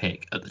get your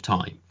pick at the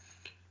time.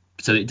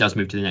 So it does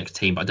move to the next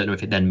team. But I don't know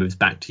if it then moves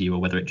back to you or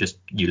whether it just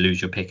you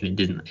lose your pick and it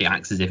didn't. It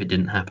acts as if it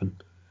didn't happen.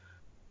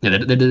 Yeah,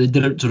 they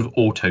don't sort of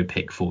auto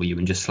pick for you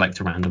and just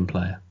select a random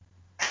player.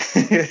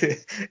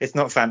 It's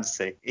not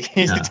fantasy.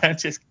 You don't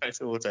just go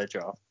to auto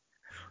draft.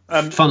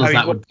 Fun as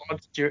that would.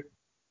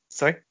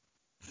 Sorry.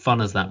 Fun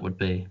as that would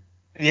be.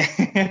 Yeah,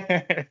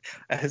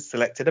 I has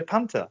selected a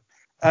punter.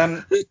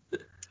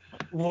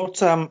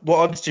 What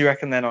odds do you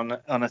reckon then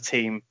on a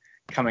team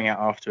coming out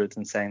afterwards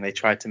and saying they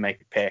tried to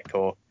make a pick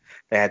or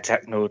they had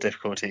technical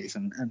difficulties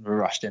and were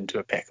rushed into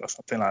a pick or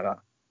something like that?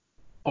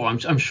 Oh,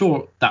 I'm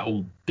sure that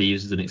will be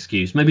used as an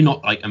excuse. Maybe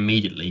not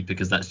immediately,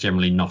 because that's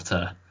generally not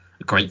a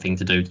great thing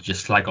to do, to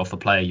just flag off a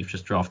player you've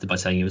just drafted by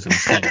saying it was a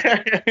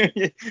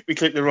mistake. We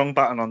clicked the wrong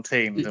button on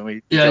Teams and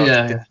we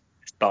yeah.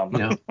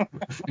 Bum.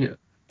 Yeah.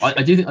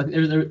 I do think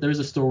there is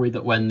a story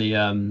that when the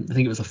I think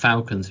it was the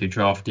Falcons who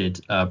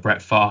drafted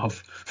Brett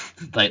Favre,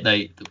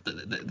 I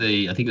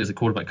think it was the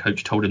quarterback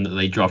coach told him that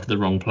they drafted the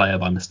wrong player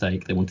by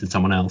mistake. They wanted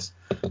someone else.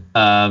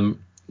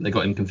 They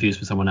got him confused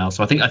with someone else.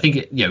 So I think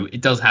it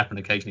it does happen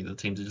occasionally that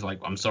the teams are just like,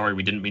 I'm sorry,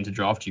 we didn't mean to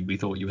draft you. We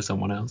thought you were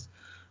someone else.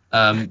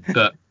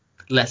 But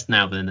less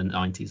now than in the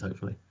 90s,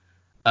 hopefully.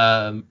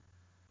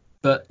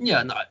 But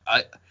yeah, no,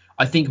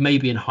 I think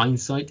maybe in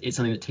hindsight, it's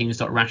something that teams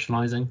start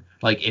rationalizing.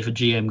 Like if a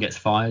GM gets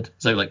fired,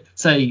 so like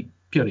say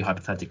purely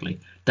hypothetically,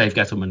 Dave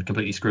Gettleman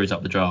completely screws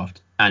up the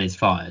draft and is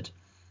fired.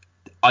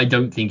 I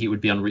don't think it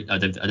would be I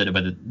don't know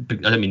whether,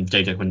 I don't mean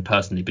JJ Quinn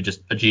personally, but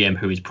just a GM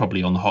who is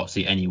probably on the hot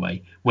seat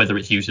anyway. Whether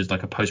it's used as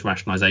like a post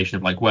rationalization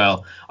of like,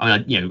 well, I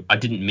mean, I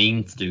didn't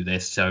mean to do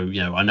this, so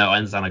I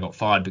understand I got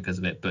fired because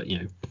of it, but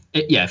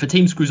if a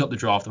team screws up the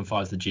draft and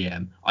fires the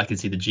GM, I can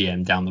see the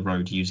GM down the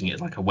road using it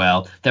as like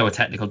there were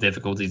technical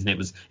difficulties and it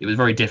was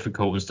very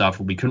difficult and stuff,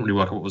 and we couldn't really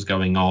work out what was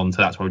going on,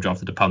 so that's why we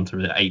drafted a punter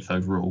at 8th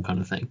overall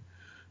kind of thing.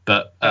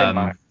 But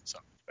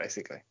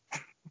basically.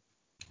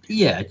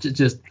 Yeah,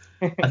 just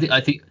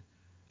I think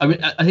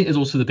there's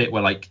also the bit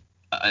where like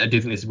I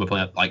do think this is where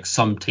point out, like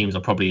some teams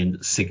are probably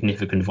in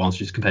significant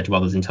advantages compared to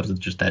others in terms of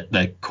just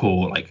their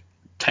core like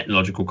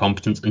technological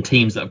competence, and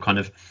teams that have kind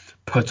of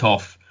put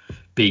off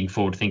being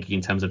forward thinking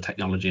in terms of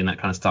technology and that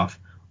kind of stuff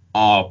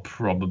are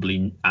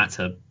probably at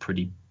a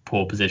pretty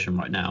poor position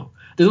right now.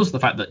 There's also the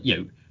fact that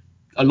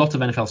a lot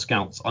of NFL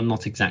scouts are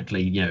not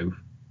exactly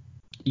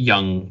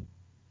young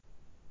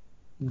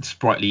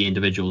sprightly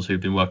individuals who've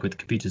been working with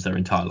computers their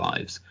entire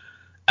lives,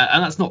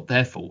 and that's not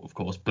their fault, of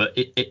course, but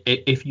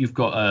if you've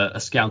got a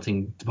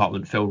scouting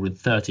department filled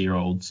with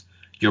 30-year-olds,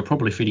 you're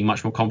probably feeling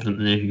much more confident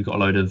than if you've got a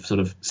load of sort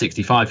of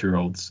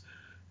 65-year-olds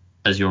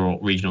as your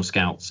regional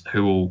scouts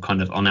who all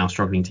kind of are now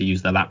struggling to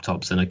use their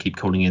laptops and keep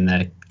calling in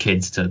their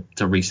kids to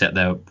reset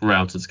their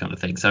routers kind of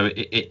thing. So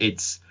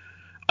it's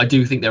I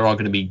do think there are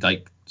going to be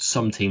like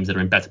some teams that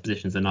are in better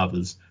positions than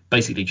others,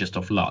 basically just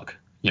off luck.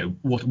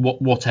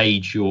 What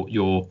age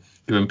your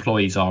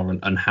employees are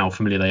and how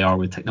familiar they are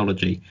with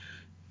technology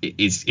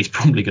is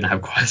probably going to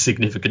have quite a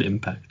significant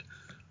impact.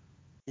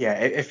 Yeah,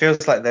 it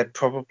feels like they're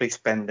probably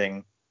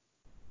spending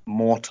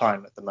more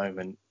time at the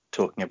moment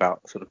talking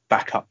about sort of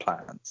backup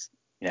plans.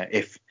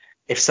 If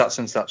such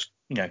and such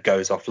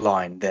goes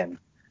offline, then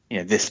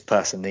this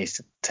person needs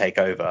to take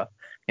over.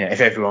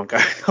 If everyone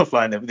goes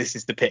offline, then this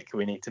is the pick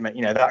we need to make.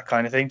 That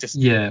kind of thing. Just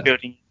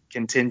building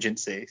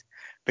contingencies,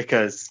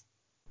 because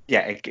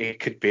it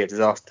could be a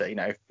disaster.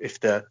 If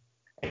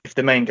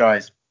the main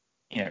guy's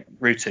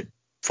router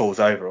falls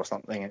over or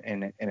something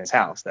in his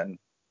house, then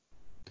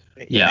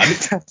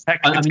that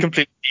could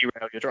completely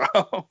derail your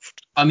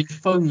draft. I mean,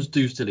 phones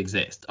do still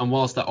exist, and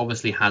whilst that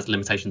obviously has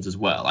limitations as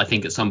well, I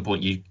think at some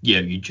point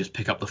you just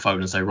pick up the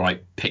phone and say,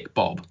 right, pick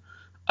Bob.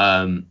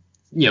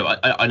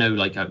 I know,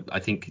 like I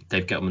think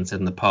Dave Gettleman said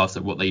in the past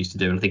that what they used to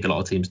do, and I think a lot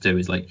of teams do,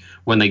 is like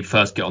when they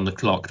first get on the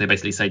clock, they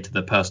basically say to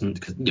the person,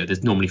 because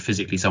there's normally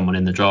physically someone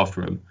in the draft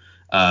room,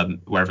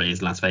 wherever it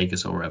is, Las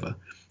Vegas or wherever,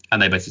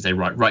 and they basically say,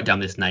 right, write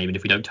down this name, and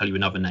if we don't tell you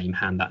another name,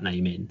 hand that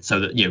name in, so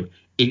that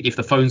if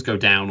the phones go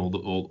down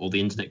or the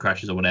internet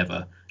crashes or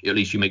whatever, at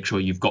least you make sure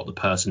you've got the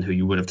person who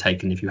you would have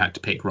taken if you had to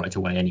pick right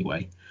away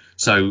anyway.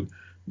 So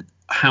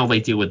how they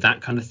deal with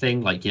that kind of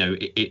thing, like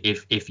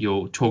if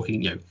you're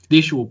talking, the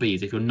issue will be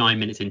is if you're 9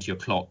 minutes into your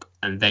clock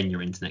and then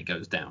your internet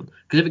goes down,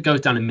 because if it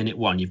goes down in minute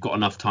 1, you've got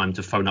enough time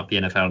to phone up the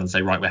NFL and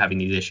say, right, we're having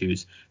these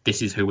issues,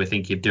 this is who we're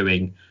thinking of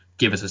doing,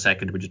 give us a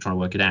second, we're just trying to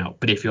work it out.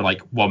 But if you're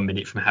like 1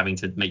 minute from having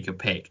to make your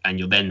pick and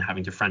you're then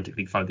having to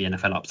frantically phone the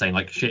NFL up saying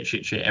like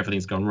shit,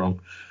 everything's gone wrong,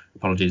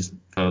 apologies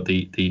for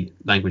the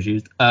language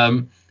used,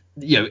 that's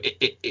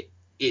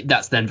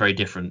then very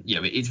different.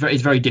 It's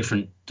very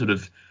different sort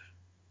of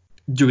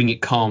doing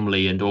it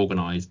calmly and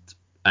organized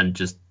and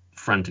just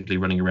frantically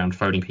running around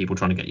phoning people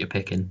trying to get your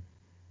pick in.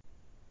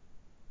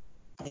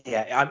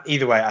 Yeah,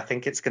 either way, I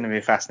think it's going to be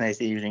a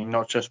fascinating evening,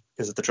 not just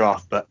because of the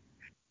draft, but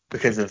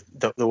because of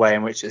the way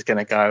in which it's going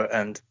to go.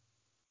 And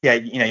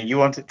you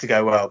want it to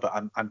go well, but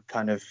I'm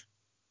kind of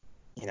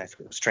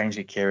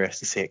strangely curious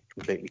to see it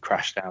completely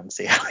crash down and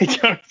see how they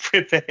go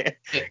with it.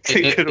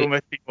 It could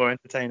almost be more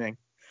entertaining.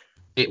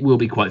 It will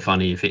be quite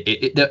funny if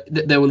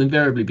there will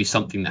invariably be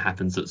something that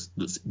happens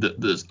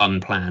that's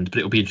unplanned, but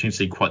it will be interesting to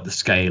see quite the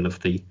scale of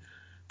the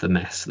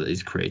mess that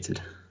is created.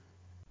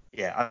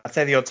 Yeah, I'd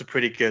say the odds are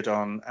pretty good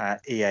on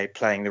EA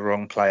playing the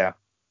wrong player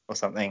or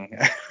something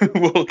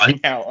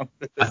walking out on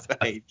the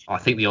stage. I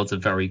think the odds are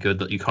very good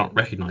that you can't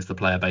recognise the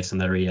player based on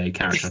their EA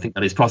character. I think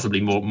that is possibly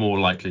more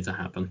likely to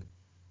happen.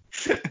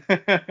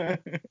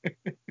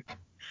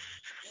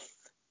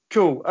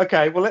 Cool.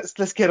 Okay, well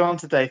let's get on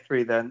to day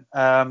 3 then.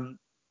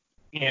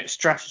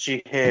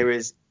 Strategy here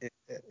is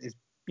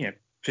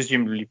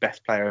presumably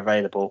best player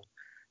available,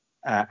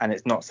 and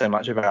it's not so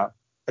much about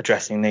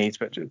addressing needs,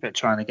 but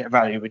trying to get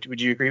value.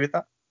 Would you agree with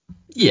that?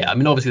 Yeah, I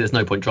mean, obviously there's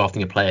no point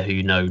drafting a player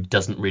who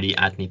doesn't really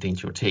add anything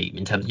to your team.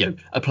 In terms of,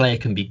 a player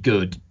can be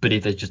good, but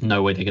if there's just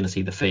no way they're going to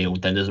see the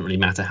field, then it doesn't really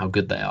matter how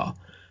good they are.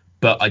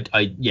 But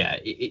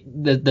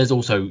there's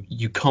also,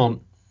 you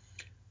can't,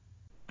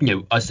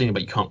 I was thinking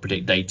about you can't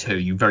predict day 2.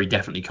 You very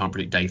definitely can't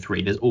predict day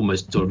 3. There's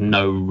almost sort of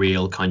no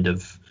real kind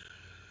of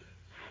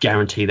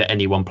guarantee that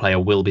any one player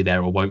will be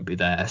there or won't be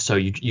there. So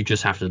you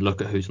just have to look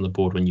at who's on the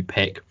board when you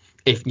pick.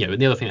 And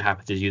the other thing that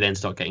happens is you then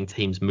start getting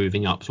teams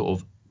moving up sort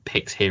of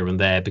picks here and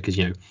there, because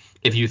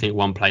if you think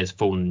one player's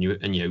fallen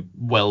and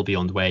well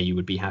beyond where you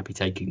would be happy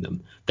taking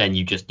them, then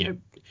you just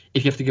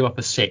if you have to give up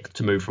a 6th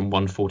to move from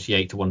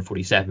 148 to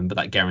 147, but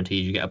that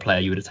guarantees you get a player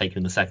you would have taken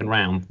in the second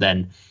round,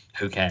 then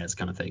who cares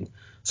kind of thing.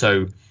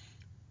 So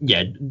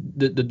yeah,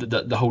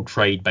 the whole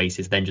trade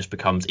basis then just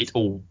becomes, it's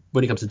all,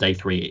 when it comes to day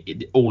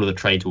three, all of the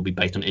trades will be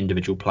based on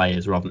individual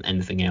players rather than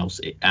anything else.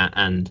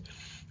 And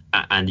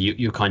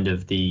you're kind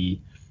of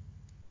the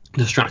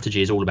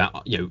strategy is all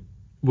about,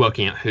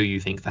 working out who you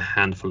think the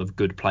handful of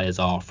good players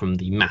are from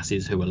the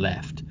masses who are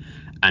left,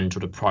 and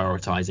sort of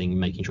prioritizing,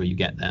 making sure you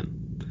get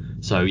them.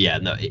 So yeah,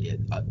 no,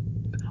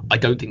 I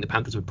don't think the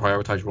Panthers would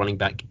prioritize running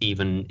back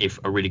even if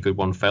a really good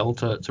one fell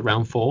to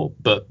round four.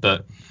 But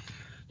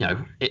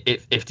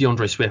if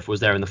DeAndre Swift was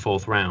there in the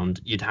fourth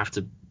round, you'd have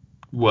to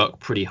work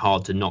pretty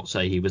hard to not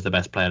say he was the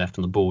best player left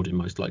on the board in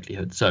most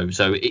likelihood. So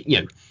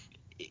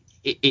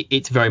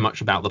it's very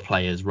much about the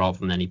players rather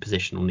than any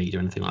positional need or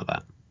anything like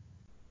that.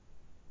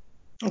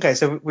 Okay,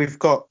 so we've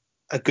got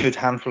a good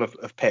handful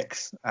of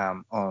picks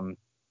on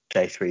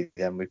day three.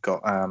 Then we've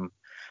got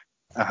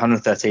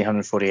 113,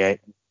 148,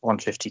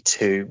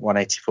 152,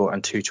 184,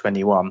 and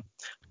 221.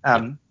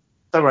 Don't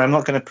worry, I'm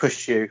not going to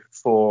push you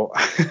for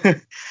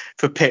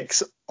for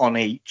picks on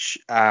each,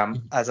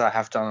 as I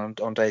have done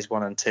on days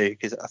 1 and 2,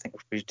 because I think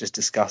if we just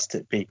discussed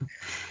it'd be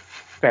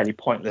fairly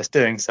pointless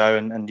doing so,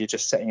 and you're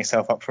just setting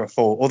yourself up for a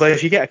fall. Although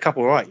if you get a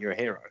couple right, you're a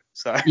hero.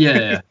 So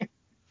yeah.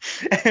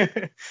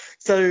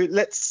 So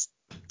let's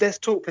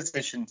talk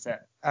positions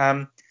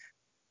then.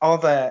 Are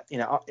there,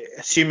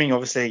 assuming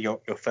obviously your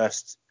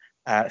first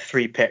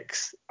 3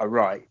 picks are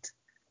right,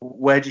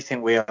 where do you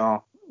think we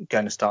are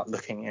going to start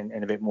looking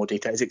in a bit more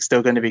detail? Is it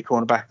still going to be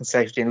cornerback and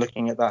safety and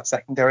looking at that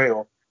secondary,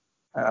 or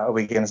are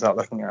we going to start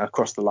looking at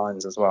across the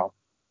lines as well?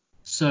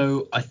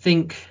 So I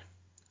think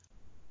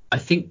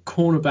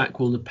cornerback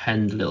will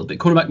depend a little bit.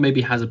 Cornerback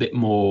maybe has a bit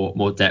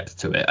more depth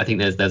to it. I think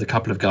there's a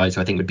couple of guys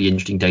who I think would be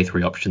interesting day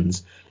 3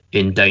 options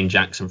in Dane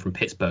Jackson from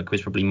Pittsburgh,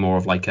 who's probably more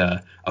of like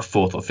a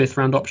 4th or 5th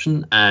round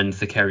option, and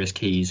Thakarius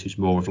Keys, who's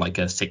more of like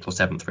a 6th or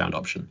 7th round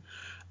option.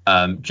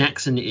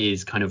 Jackson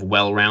is kind of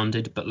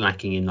well-rounded but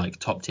lacking in like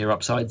top tier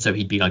upside, so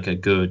he'd be like a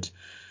good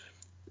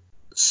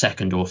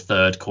 2nd or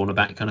 3rd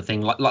cornerback kind of thing,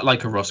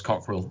 like a Ross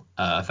Cockrell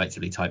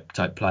effectively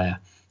type player.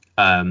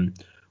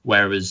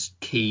 Whereas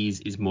Keys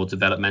is more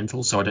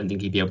developmental, so I don't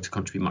think he'd be able to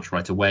contribute much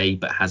right away,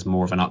 but has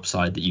more of an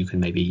upside that you can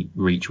maybe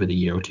reach with a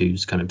year or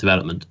two's kind of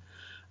development.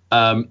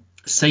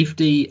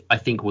 Safety, I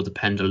think, will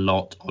depend a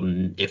lot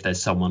on if there's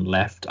someone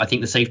left. I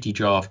think the safety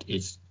draft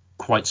is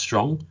quite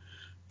strong,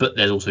 but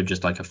there's also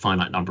just like a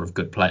finite number of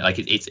good players. Like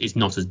it's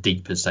not as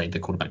deep as, say, the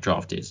quarterback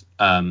draft is.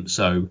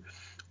 So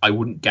I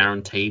wouldn't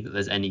guarantee that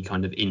there's any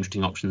kind of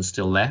interesting options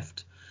still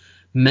left.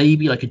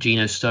 Maybe like a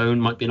Geno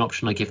Stone might be an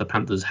option, like if the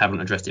Panthers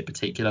haven't addressed it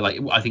particular. Like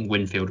I think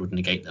Winfield would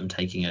negate them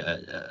taking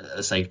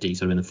a safety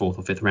sort of in the 4th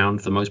or 5th round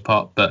for the most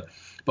part. But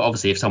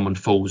obviously if someone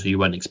falls who you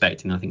weren't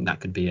expecting, I think that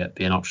could be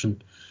an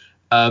option.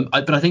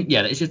 But I think,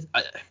 it's just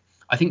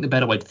I think the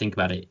better way to think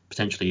about it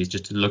potentially is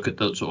just to look at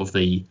the sort of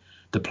the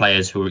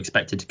players who are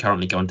expected to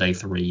currently go on day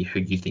 3, who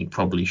you think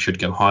probably should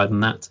go higher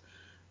than that.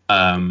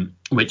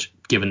 Which,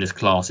 given this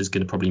class, is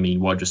going to probably mean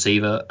wide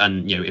receiver.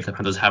 And if the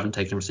Panthers haven't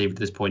taken a receiver to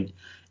this point,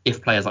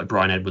 if players like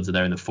Bryan Edwards are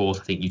there in the 4th,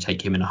 I think you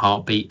take him in a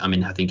heartbeat. I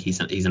mean, I think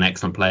he's an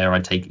excellent player.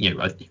 I'd take,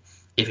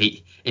 if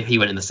he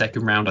went in the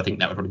 2nd round, I think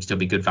that would probably still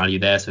be good value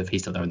there. So if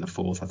he's still there in the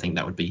 4th, I think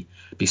that would be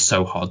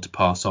so hard to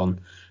pass on.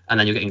 And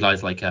then you're getting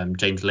guys like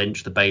James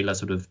Lynch, the Baylor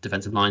sort of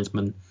defensive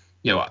linesman.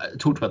 I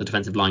talked about the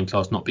defensive line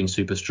class not being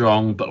super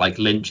strong, but like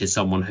Lynch is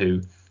someone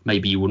who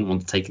maybe you wouldn't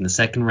want to take in the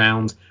 2nd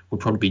round, would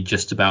probably be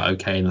just about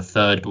okay in the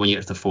 3rd. But when you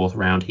get to the 4th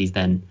round, he's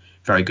then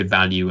very good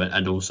value,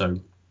 and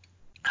also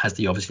has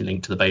the obviously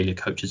link to the Baylor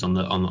coaches on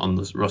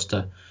the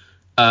roster.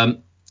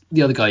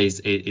 The other guy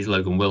is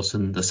Logan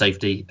Wilson, the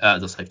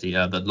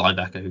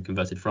linebacker who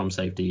converted from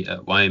safety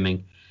at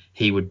Wyoming.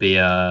 He would be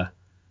an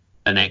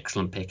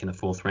excellent pick in the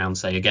 4th round.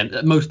 Say again,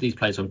 most of these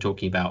players I'm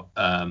talking about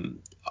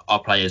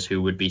are players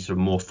who would be sort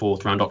of more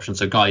 4th round options.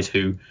 So guys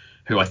who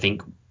I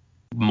think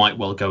might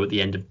well go at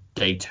the end of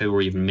day 2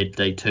 or even mid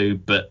day 2,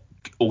 but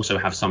also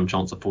have some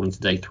chance of falling to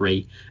day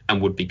 3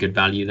 and would be good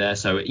value there.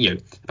 So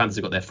the Panthers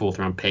have got their 4th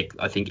round pick.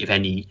 I think if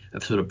any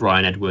of sort of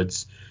Bryan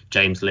Edwards,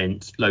 James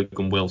Lynch,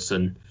 Logan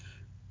Wilson,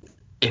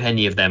 if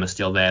any of them are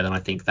still there, then I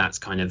think that's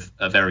kind of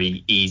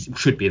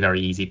should be a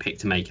very easy pick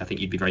to make. I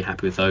think you'd be very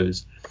happy with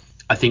those.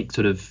 I think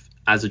sort of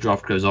as the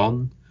draft goes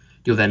on,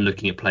 you're then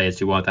looking at players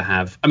who either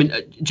have,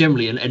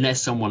 generally,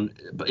 unless someone,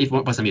 but if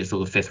by the time you get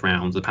to the 5th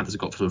round, the Panthers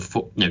have got sort of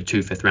 2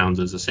 5th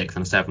rounders, a 6th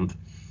and a 7th.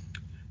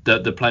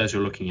 The players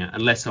you're looking at,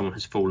 unless someone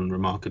has fallen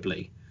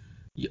remarkably,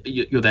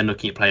 you're then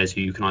looking at players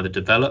who you can either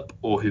develop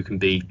or who can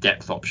be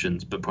depth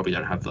options, but probably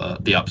don't have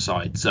the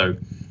upside. So,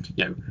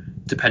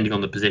 depending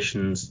on the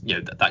positions,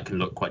 that can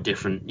look quite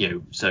different.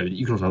 So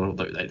you can also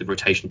look at the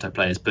rotation type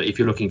players. But if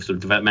you're looking for sort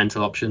of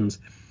developmental options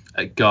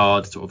at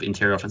guard, sort of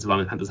interior offensive line,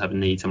 the Panthers have a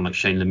need. Someone like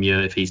Shane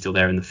Lemieux, if he's still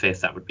there in the 5th,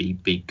 that would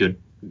be good,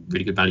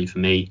 really good value for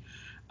me.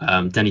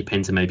 Denny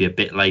Pinter maybe a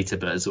bit later,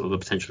 but as sort of a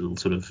potential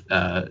sort of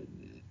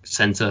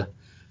center.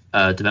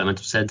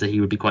 Developmental center,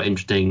 he would be quite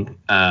interesting.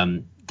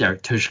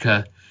 Derek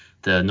Tushka,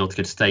 the North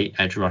Dakota State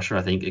edge rusher,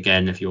 I think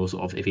again, if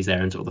he's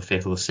there in sort of the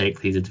 5th or the 6th,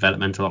 he's a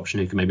developmental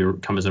option who can maybe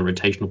come as a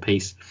rotational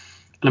piece.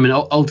 And I mean,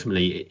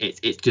 ultimately,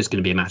 it's just going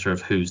to be a matter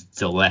of who's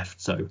still left.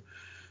 So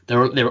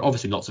there are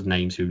obviously lots of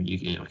names who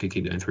I could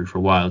keep going through for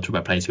a while, talk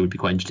about players who would be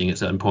quite interesting at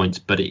certain points,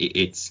 but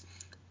it's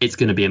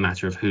going to be a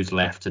matter of who's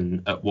left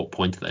and at what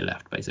point are they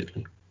left,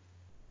 basically.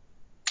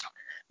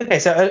 Okay,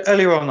 so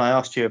earlier on I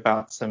asked you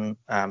about some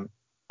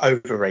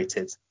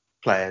overrated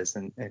players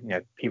and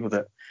people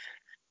that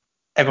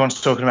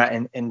everyone's talking about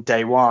in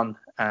day one,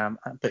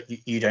 but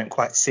you don't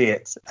quite see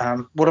it.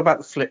 What about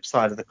the flip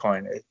side of the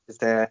coin? Is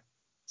there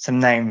some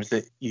names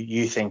that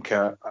you think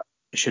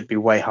should be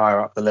way higher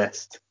up the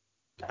list,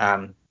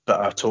 but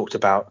are talked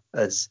about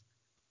as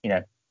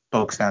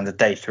bog standard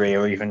day three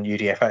or even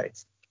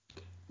UDFAs?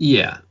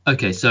 Yeah.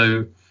 Okay.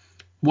 So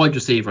wide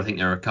receiver, I think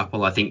there are a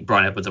couple. I think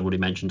Bryan Edwards, I've already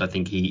mentioned. I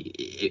think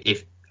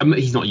he's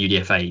not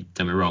UDFA,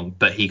 don't get me wrong,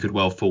 but he could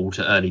well fall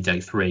to early day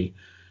three,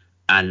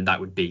 and that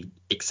would be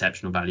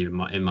exceptional value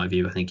in my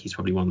view. I think he's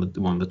probably one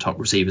of the top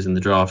receivers in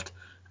the draft.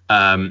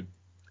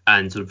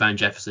 And sort of Van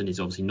Jefferson is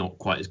obviously not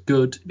quite as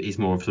good. He's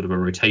more of sort of a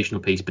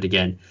rotational piece, but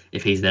again,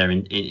 if he's there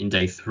in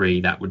day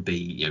three, that would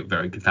be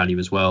very good value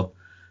as well.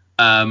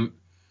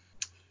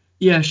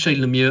 Yeah, Shea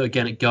Lemieux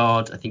again at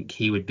guard. I think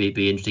he would be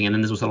interesting. And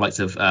then there's also the likes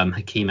of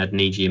Hakeem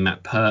Adniji and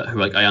Matt Pert,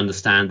 who I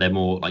understand they're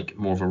more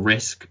of a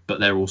risk, but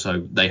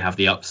they have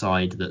the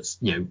upside that's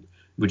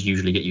would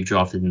usually get you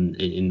drafted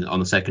in on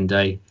the second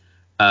day.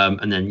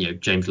 And then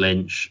James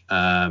Lynch,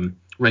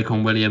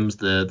 Raekwon Williams,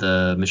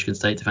 the Michigan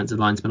State defensive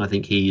lineman. I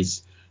think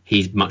he's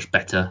much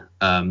better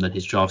than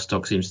his draft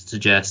stock seems to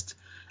suggest.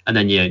 And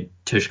then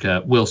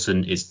Tushka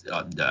Wilson is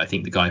I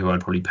think the guy who I'd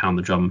probably pound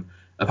the drum.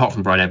 Apart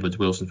from Bryan Edwards,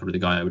 Wilson's probably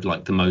the guy I would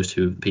like the most,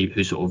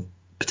 who's sort of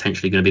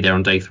potentially going to be there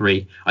on day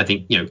three. I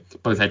think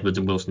both Edwards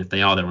and Wilson, if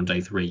they are there on day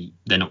three,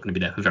 they're not going to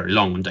be there for very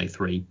long on day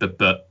three.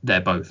 But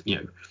they're both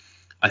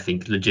I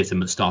think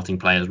legitimate starting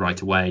players right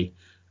away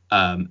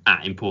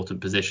at important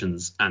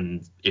positions.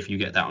 And if you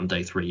get that on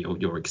day three,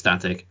 you're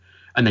ecstatic.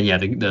 And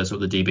then the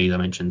sort of the DBs I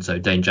mentioned, so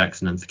Dane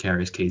Jackson and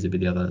Thakarius Keys would be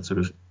the other sort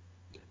of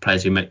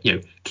players who make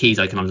Keys.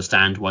 I can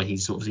understand why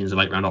he's sort of seen as a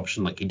late round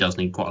option. Like he does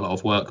need quite a lot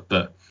of work,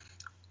 but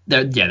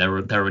there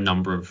are a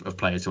number of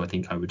players who I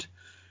think I would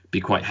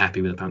be quite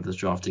happy with the Panthers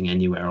drafting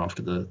anywhere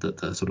after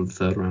the sort of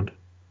third round.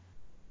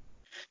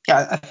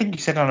 Yeah, I think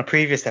you said on a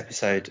previous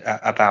episode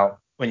about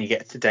when you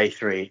get to day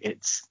three,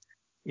 it's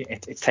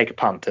take a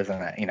punt,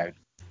 isn't it?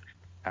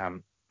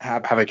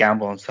 Have a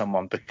gamble on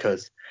someone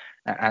because,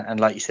 and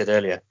like you said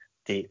earlier,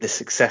 the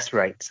success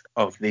rate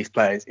of these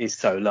players is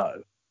so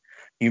low.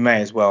 You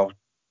may as well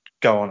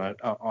go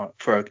on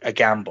for a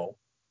gamble,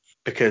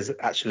 because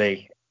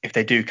actually, if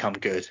they do come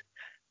good,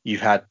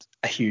 you've had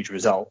a huge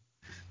result,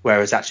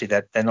 whereas actually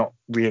they're not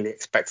really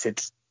expected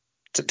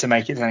to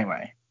make it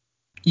anyway.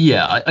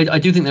 Yeah, I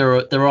do think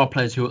there are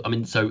players who, I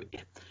mean, so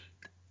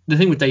the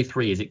thing with day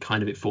three is it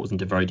falls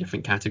into very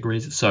different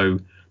categories. So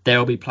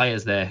there'll be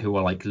players there who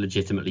are like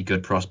legitimately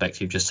good prospects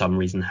who just some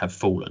reason have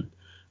fallen.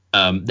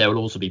 There will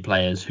also be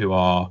players who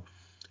are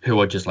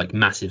just like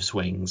massive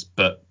swings,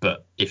 but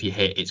if you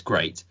hit, it's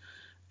great.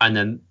 And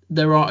then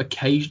there are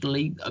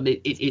occasionally, I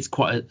mean, it's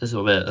quite a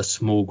sort of a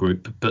small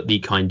group, but the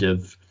kind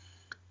of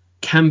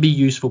can be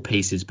useful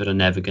pieces, but are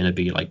never going to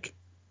be like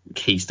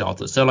key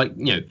starters. So like,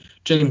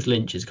 James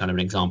Lynch is kind of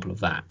an example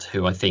of that,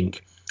 who I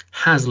think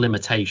has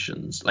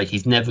limitations. Like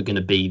he's never going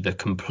to be the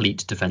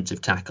complete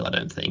defensive tackle, I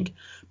don't think,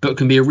 but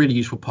can be a really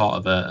useful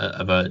part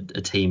of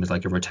a team as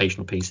like a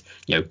rotational piece.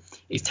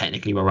 Is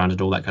technically well rounded,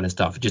 all that kind of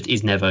stuff. It just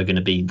is never going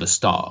to be the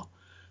star.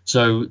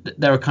 So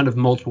there are kind of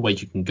multiple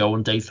ways you can go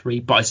on day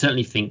three, but I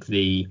certainly think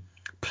the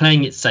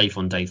playing it safe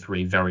on day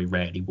three very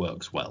rarely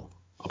works well.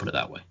 I'll put it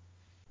that way.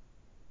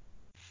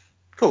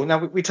 Cool.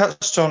 Now we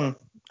touched on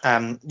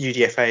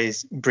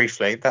UDFAs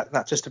briefly.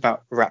 That just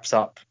about wraps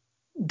up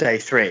day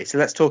three. So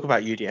let's talk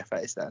about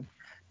UDFAs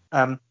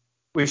then.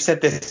 We've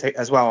said this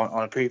as well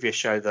on a previous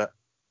show that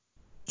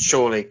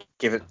surely,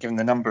 given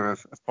the number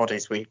of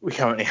bodies we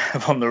currently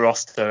have on the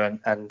roster,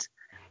 and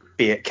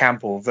be it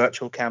camp or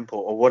virtual camp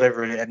or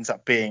whatever it ends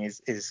up being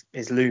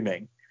is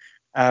looming.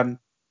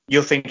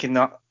 You're thinking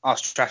that our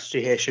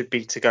strategy here should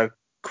be to go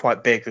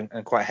quite big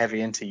and quite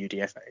heavy into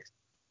UDFAs.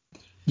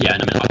 Yeah,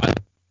 and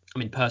I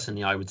mean,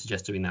 personally, I would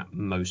suggest doing that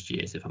most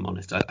years, if I'm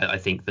honest. I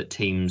think that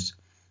teams,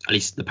 at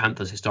least the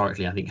Panthers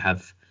historically, I think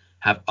have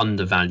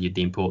undervalued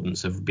the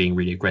importance of being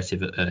really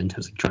aggressive in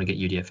terms of trying to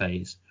get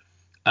UDFAs.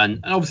 And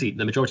obviously,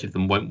 the majority of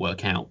them won't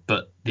work out,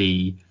 but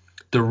the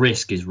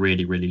risk is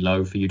really, really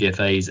low for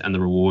UDFAs, and the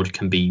reward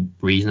can be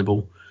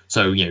reasonable.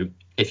 So,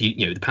 if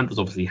the Panthers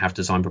obviously have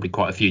to sign probably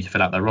quite a few to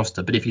fill out their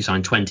roster, but if you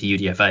sign 20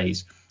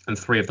 UDFAs and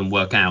 3 of them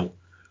work out,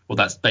 well,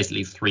 that's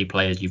basically 3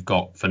 players you've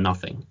got for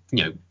nothing.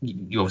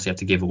 You obviously have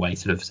to give away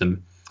sort of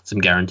some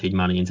guaranteed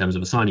money in terms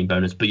of a signing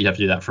bonus, but you'd have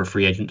to do that for a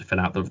free agent to fill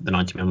out the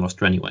 90-man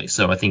roster anyway.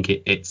 So I think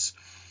it's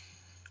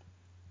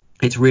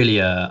really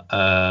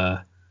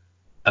a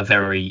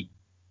very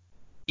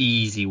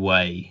easy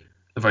way,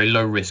 a very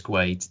low risk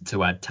way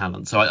to add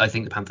talent. So I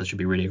think the Panthers should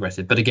be really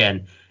aggressive. But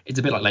again, it's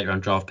a bit like late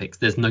round draft picks.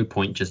 There's no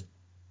point just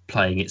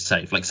playing it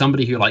safe. Like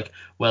somebody who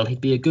he'd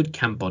be a good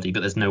camp body,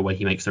 but there's no way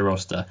he makes the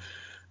roster.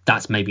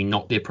 that's maybe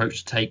not the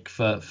approach to take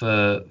for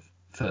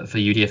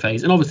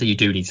UDFAs. And obviously you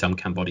do need some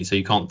camp bodies, so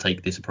you can't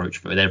take this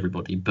approach with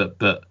everybody.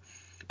 But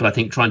I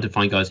think trying to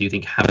find guys who you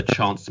think have a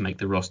chance to make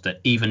the roster,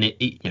 even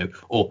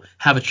or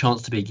have a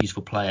chance to be a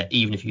useful player,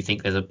 even if you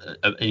think there's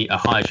a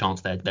higher chance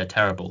they're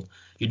terrible.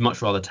 You'd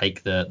much rather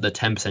take the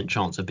 10%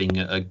 chance of being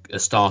a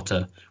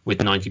starter with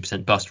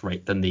 90% bust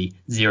rate than the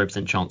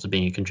 0% chance of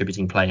being a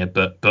contributing player,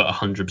 but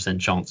 100%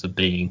 chance of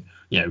being,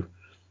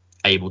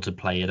 able to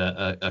play at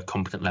a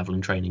competent level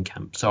in training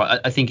camp. So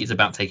I think it's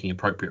about taking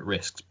appropriate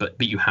risks, but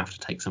you have to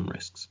take some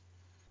risks.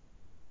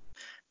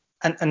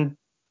 And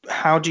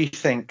how do you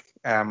think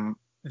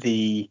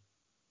the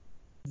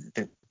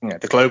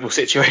global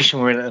situation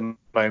we're in at the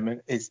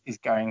moment is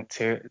going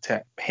to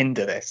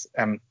hinder this?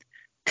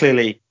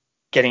 Clearly,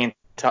 getting in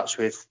touch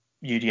with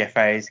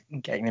UDFAs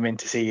and getting them in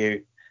to see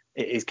you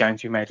is going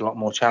to be made a lot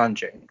more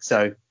challenging.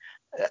 So,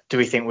 do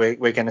we think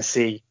we're going to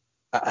see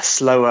a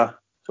slower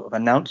sort of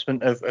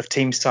announcement of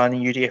teams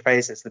signing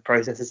UDFAs as the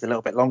process is a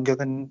little bit longer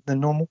than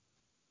normal?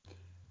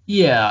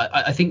 Yeah,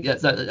 I think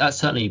that's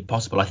certainly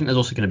possible. I think there's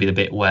also going to be the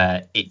bit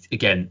where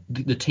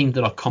the teams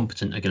that are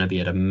competent are going to be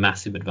at a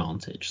massive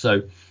advantage.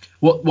 So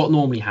what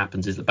normally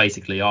happens is that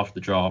basically after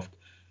the draft,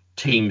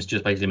 teams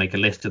just basically make a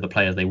list of the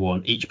players they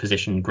want. Each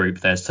position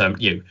group, there's some,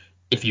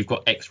 if you've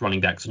got X running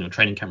backs on your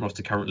training camp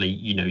roster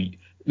currently,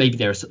 maybe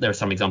there are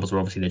some examples where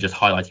obviously they're just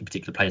highlighting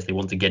particular players they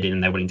want to get in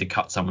and they're willing to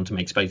cut someone to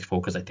make space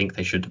for because they think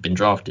they should have been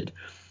drafted.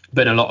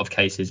 But in a lot of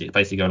cases, it's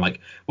basically going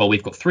like, well,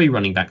 we've got 3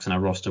 running backs on our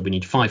roster. We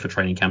need 5 for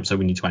training camp, so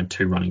we need to add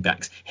 2 running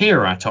backs. Here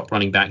are our top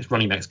running backs.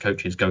 Running backs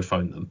coaches, go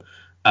phone them.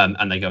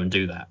 And they go and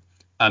do that.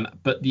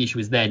 But the issue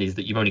is that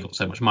you've only got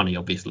so much money,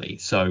 obviously.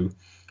 So,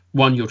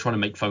 one, you're trying to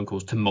make phone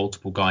calls to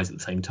multiple guys at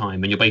the same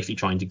time, and you're basically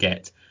trying to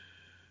get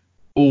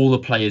all the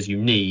players you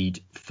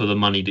need for the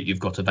money that you've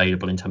got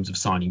available in terms of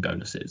signing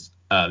bonuses,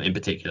 in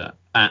particular.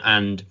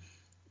 And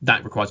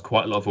that requires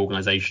quite a lot of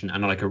organisation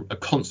and like a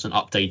constant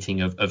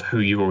updating of who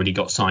you've already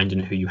got signed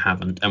and who you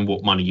haven't and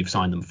what money you've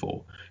signed them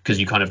for, because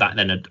you kind of that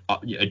then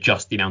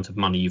adjust the amount of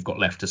money you've got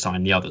left to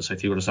sign the others. So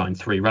if you were to sign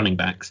 3 running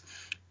backs,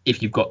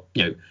 if you've got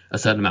a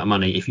certain amount of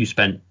money, if you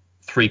spent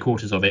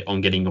 3/4 of it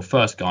on getting your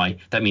first guy,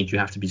 that means you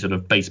have to be sort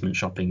of basement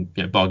shopping,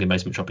 bargain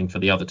basement shopping for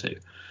the other 2.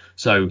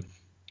 So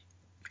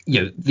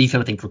these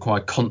kind of things require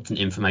constant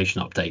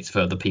information updates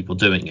for the people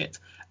doing it.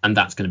 And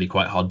that's going to be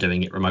quite hard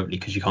doing it remotely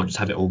because you can't just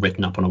have it all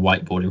written up on a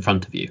whiteboard in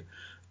front of you.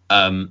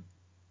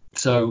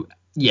 So,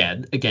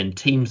 again,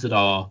 teams that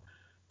are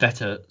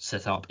better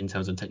set up in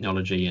terms of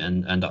technology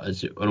and all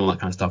that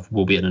kind of stuff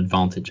will be an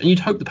advantage. And you'd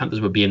hope the Panthers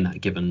would be in that,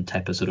 given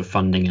Tepper's sort of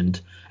funding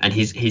and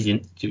his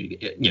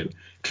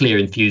clear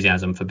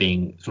enthusiasm for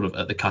being sort of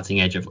at the cutting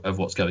edge of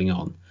what's going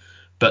on.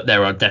 But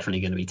there are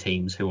definitely going to be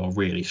teams who are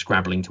really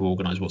scrabbling to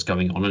organise what's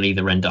going on and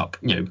either end up,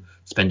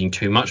 spending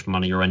too much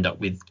money or end up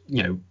with,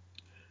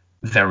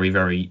 very,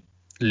 very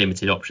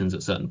limited options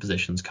at certain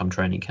positions come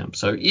training camp.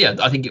 So,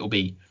 I think it will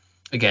be,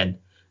 again,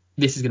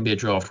 this is going to be a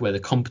draft where the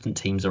competent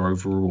teams are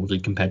overruled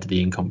compared to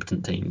the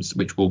incompetent teams,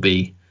 which will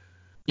be,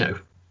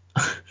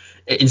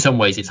 in some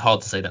ways it's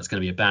hard to say that's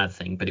going to be a bad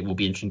thing, but it will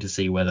be interesting to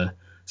see whether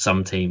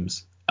some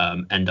teams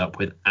end up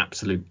with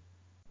absolute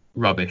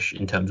rubbish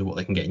in terms of what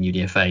they can get in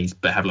UDFAs,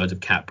 but have loads of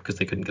cap because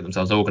they couldn't get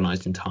themselves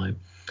organised in time,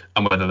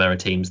 and whether there are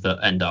teams that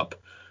end up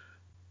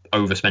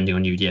overspending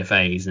on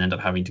UDFAs and end up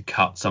having to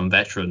cut some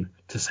veteran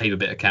to save a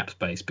bit of cap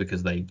space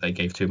because they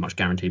gave too much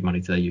guaranteed money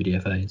to their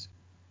UDFAs.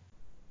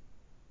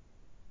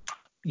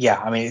 Yeah,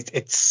 I mean,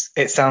 it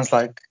sounds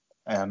like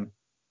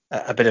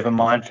a bit of a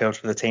minefield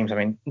for the teams. I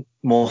mean,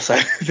 more so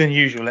than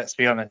usual, let's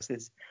be honest.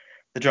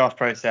 The draft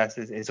process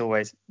is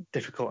always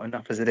difficult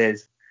enough as it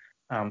is.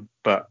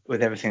 But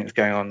with everything that's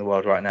going on in the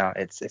world right now,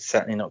 it's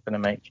certainly not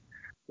going to make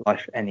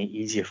life any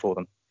easier for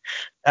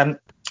them.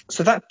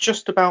 So that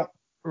just about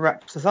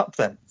wraps us up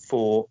then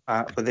for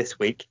this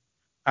week.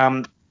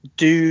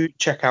 Do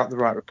check out the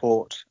Right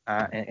Report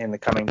in the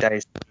coming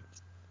days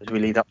as we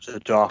lead up to the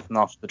draft and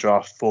after the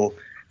draft for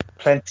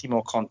plenty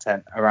more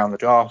content around the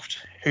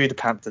draft, who the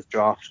Panthers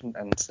draft,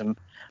 and some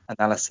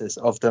analysis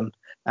of them.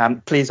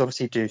 Please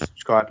obviously do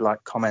subscribe,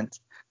 like, comment,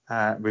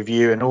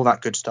 review, and all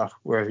that good stuff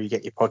wherever you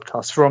get your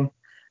podcasts from.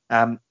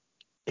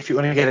 If you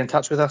want to get in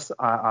touch with us,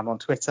 I'm on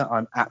Twitter.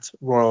 I'm at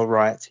Royal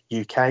Riot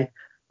UK.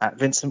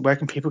 Vincent, where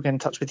can people get in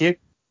touch with you?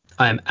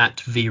 I am at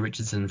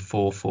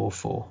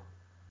vrichardson444.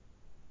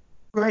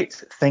 Great.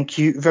 Thank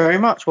you very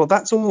much. Well,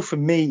 that's all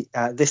from me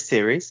this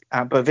series.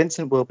 But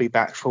Vincent will be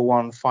back for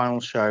one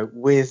final show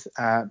with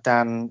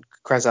Dan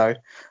Crezo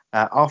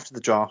after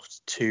the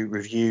draft to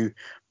review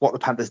what the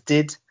Panthers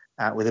did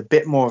with a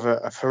bit more of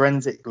a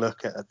forensic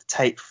look at the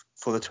tape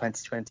for the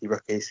 2020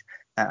 rookies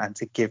and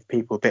to give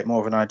people a bit more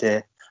of an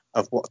idea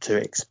of what to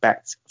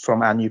expect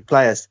from our new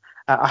players.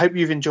 I hope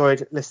you've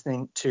enjoyed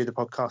listening to the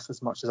podcast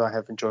as much as I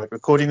have enjoyed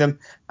recording them.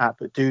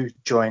 But do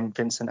join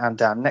Vincent and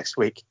Dan next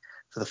week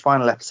for the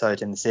final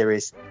episode in the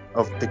series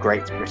of The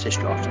Great British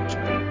Drafting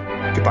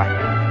Show.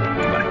 Goodbye.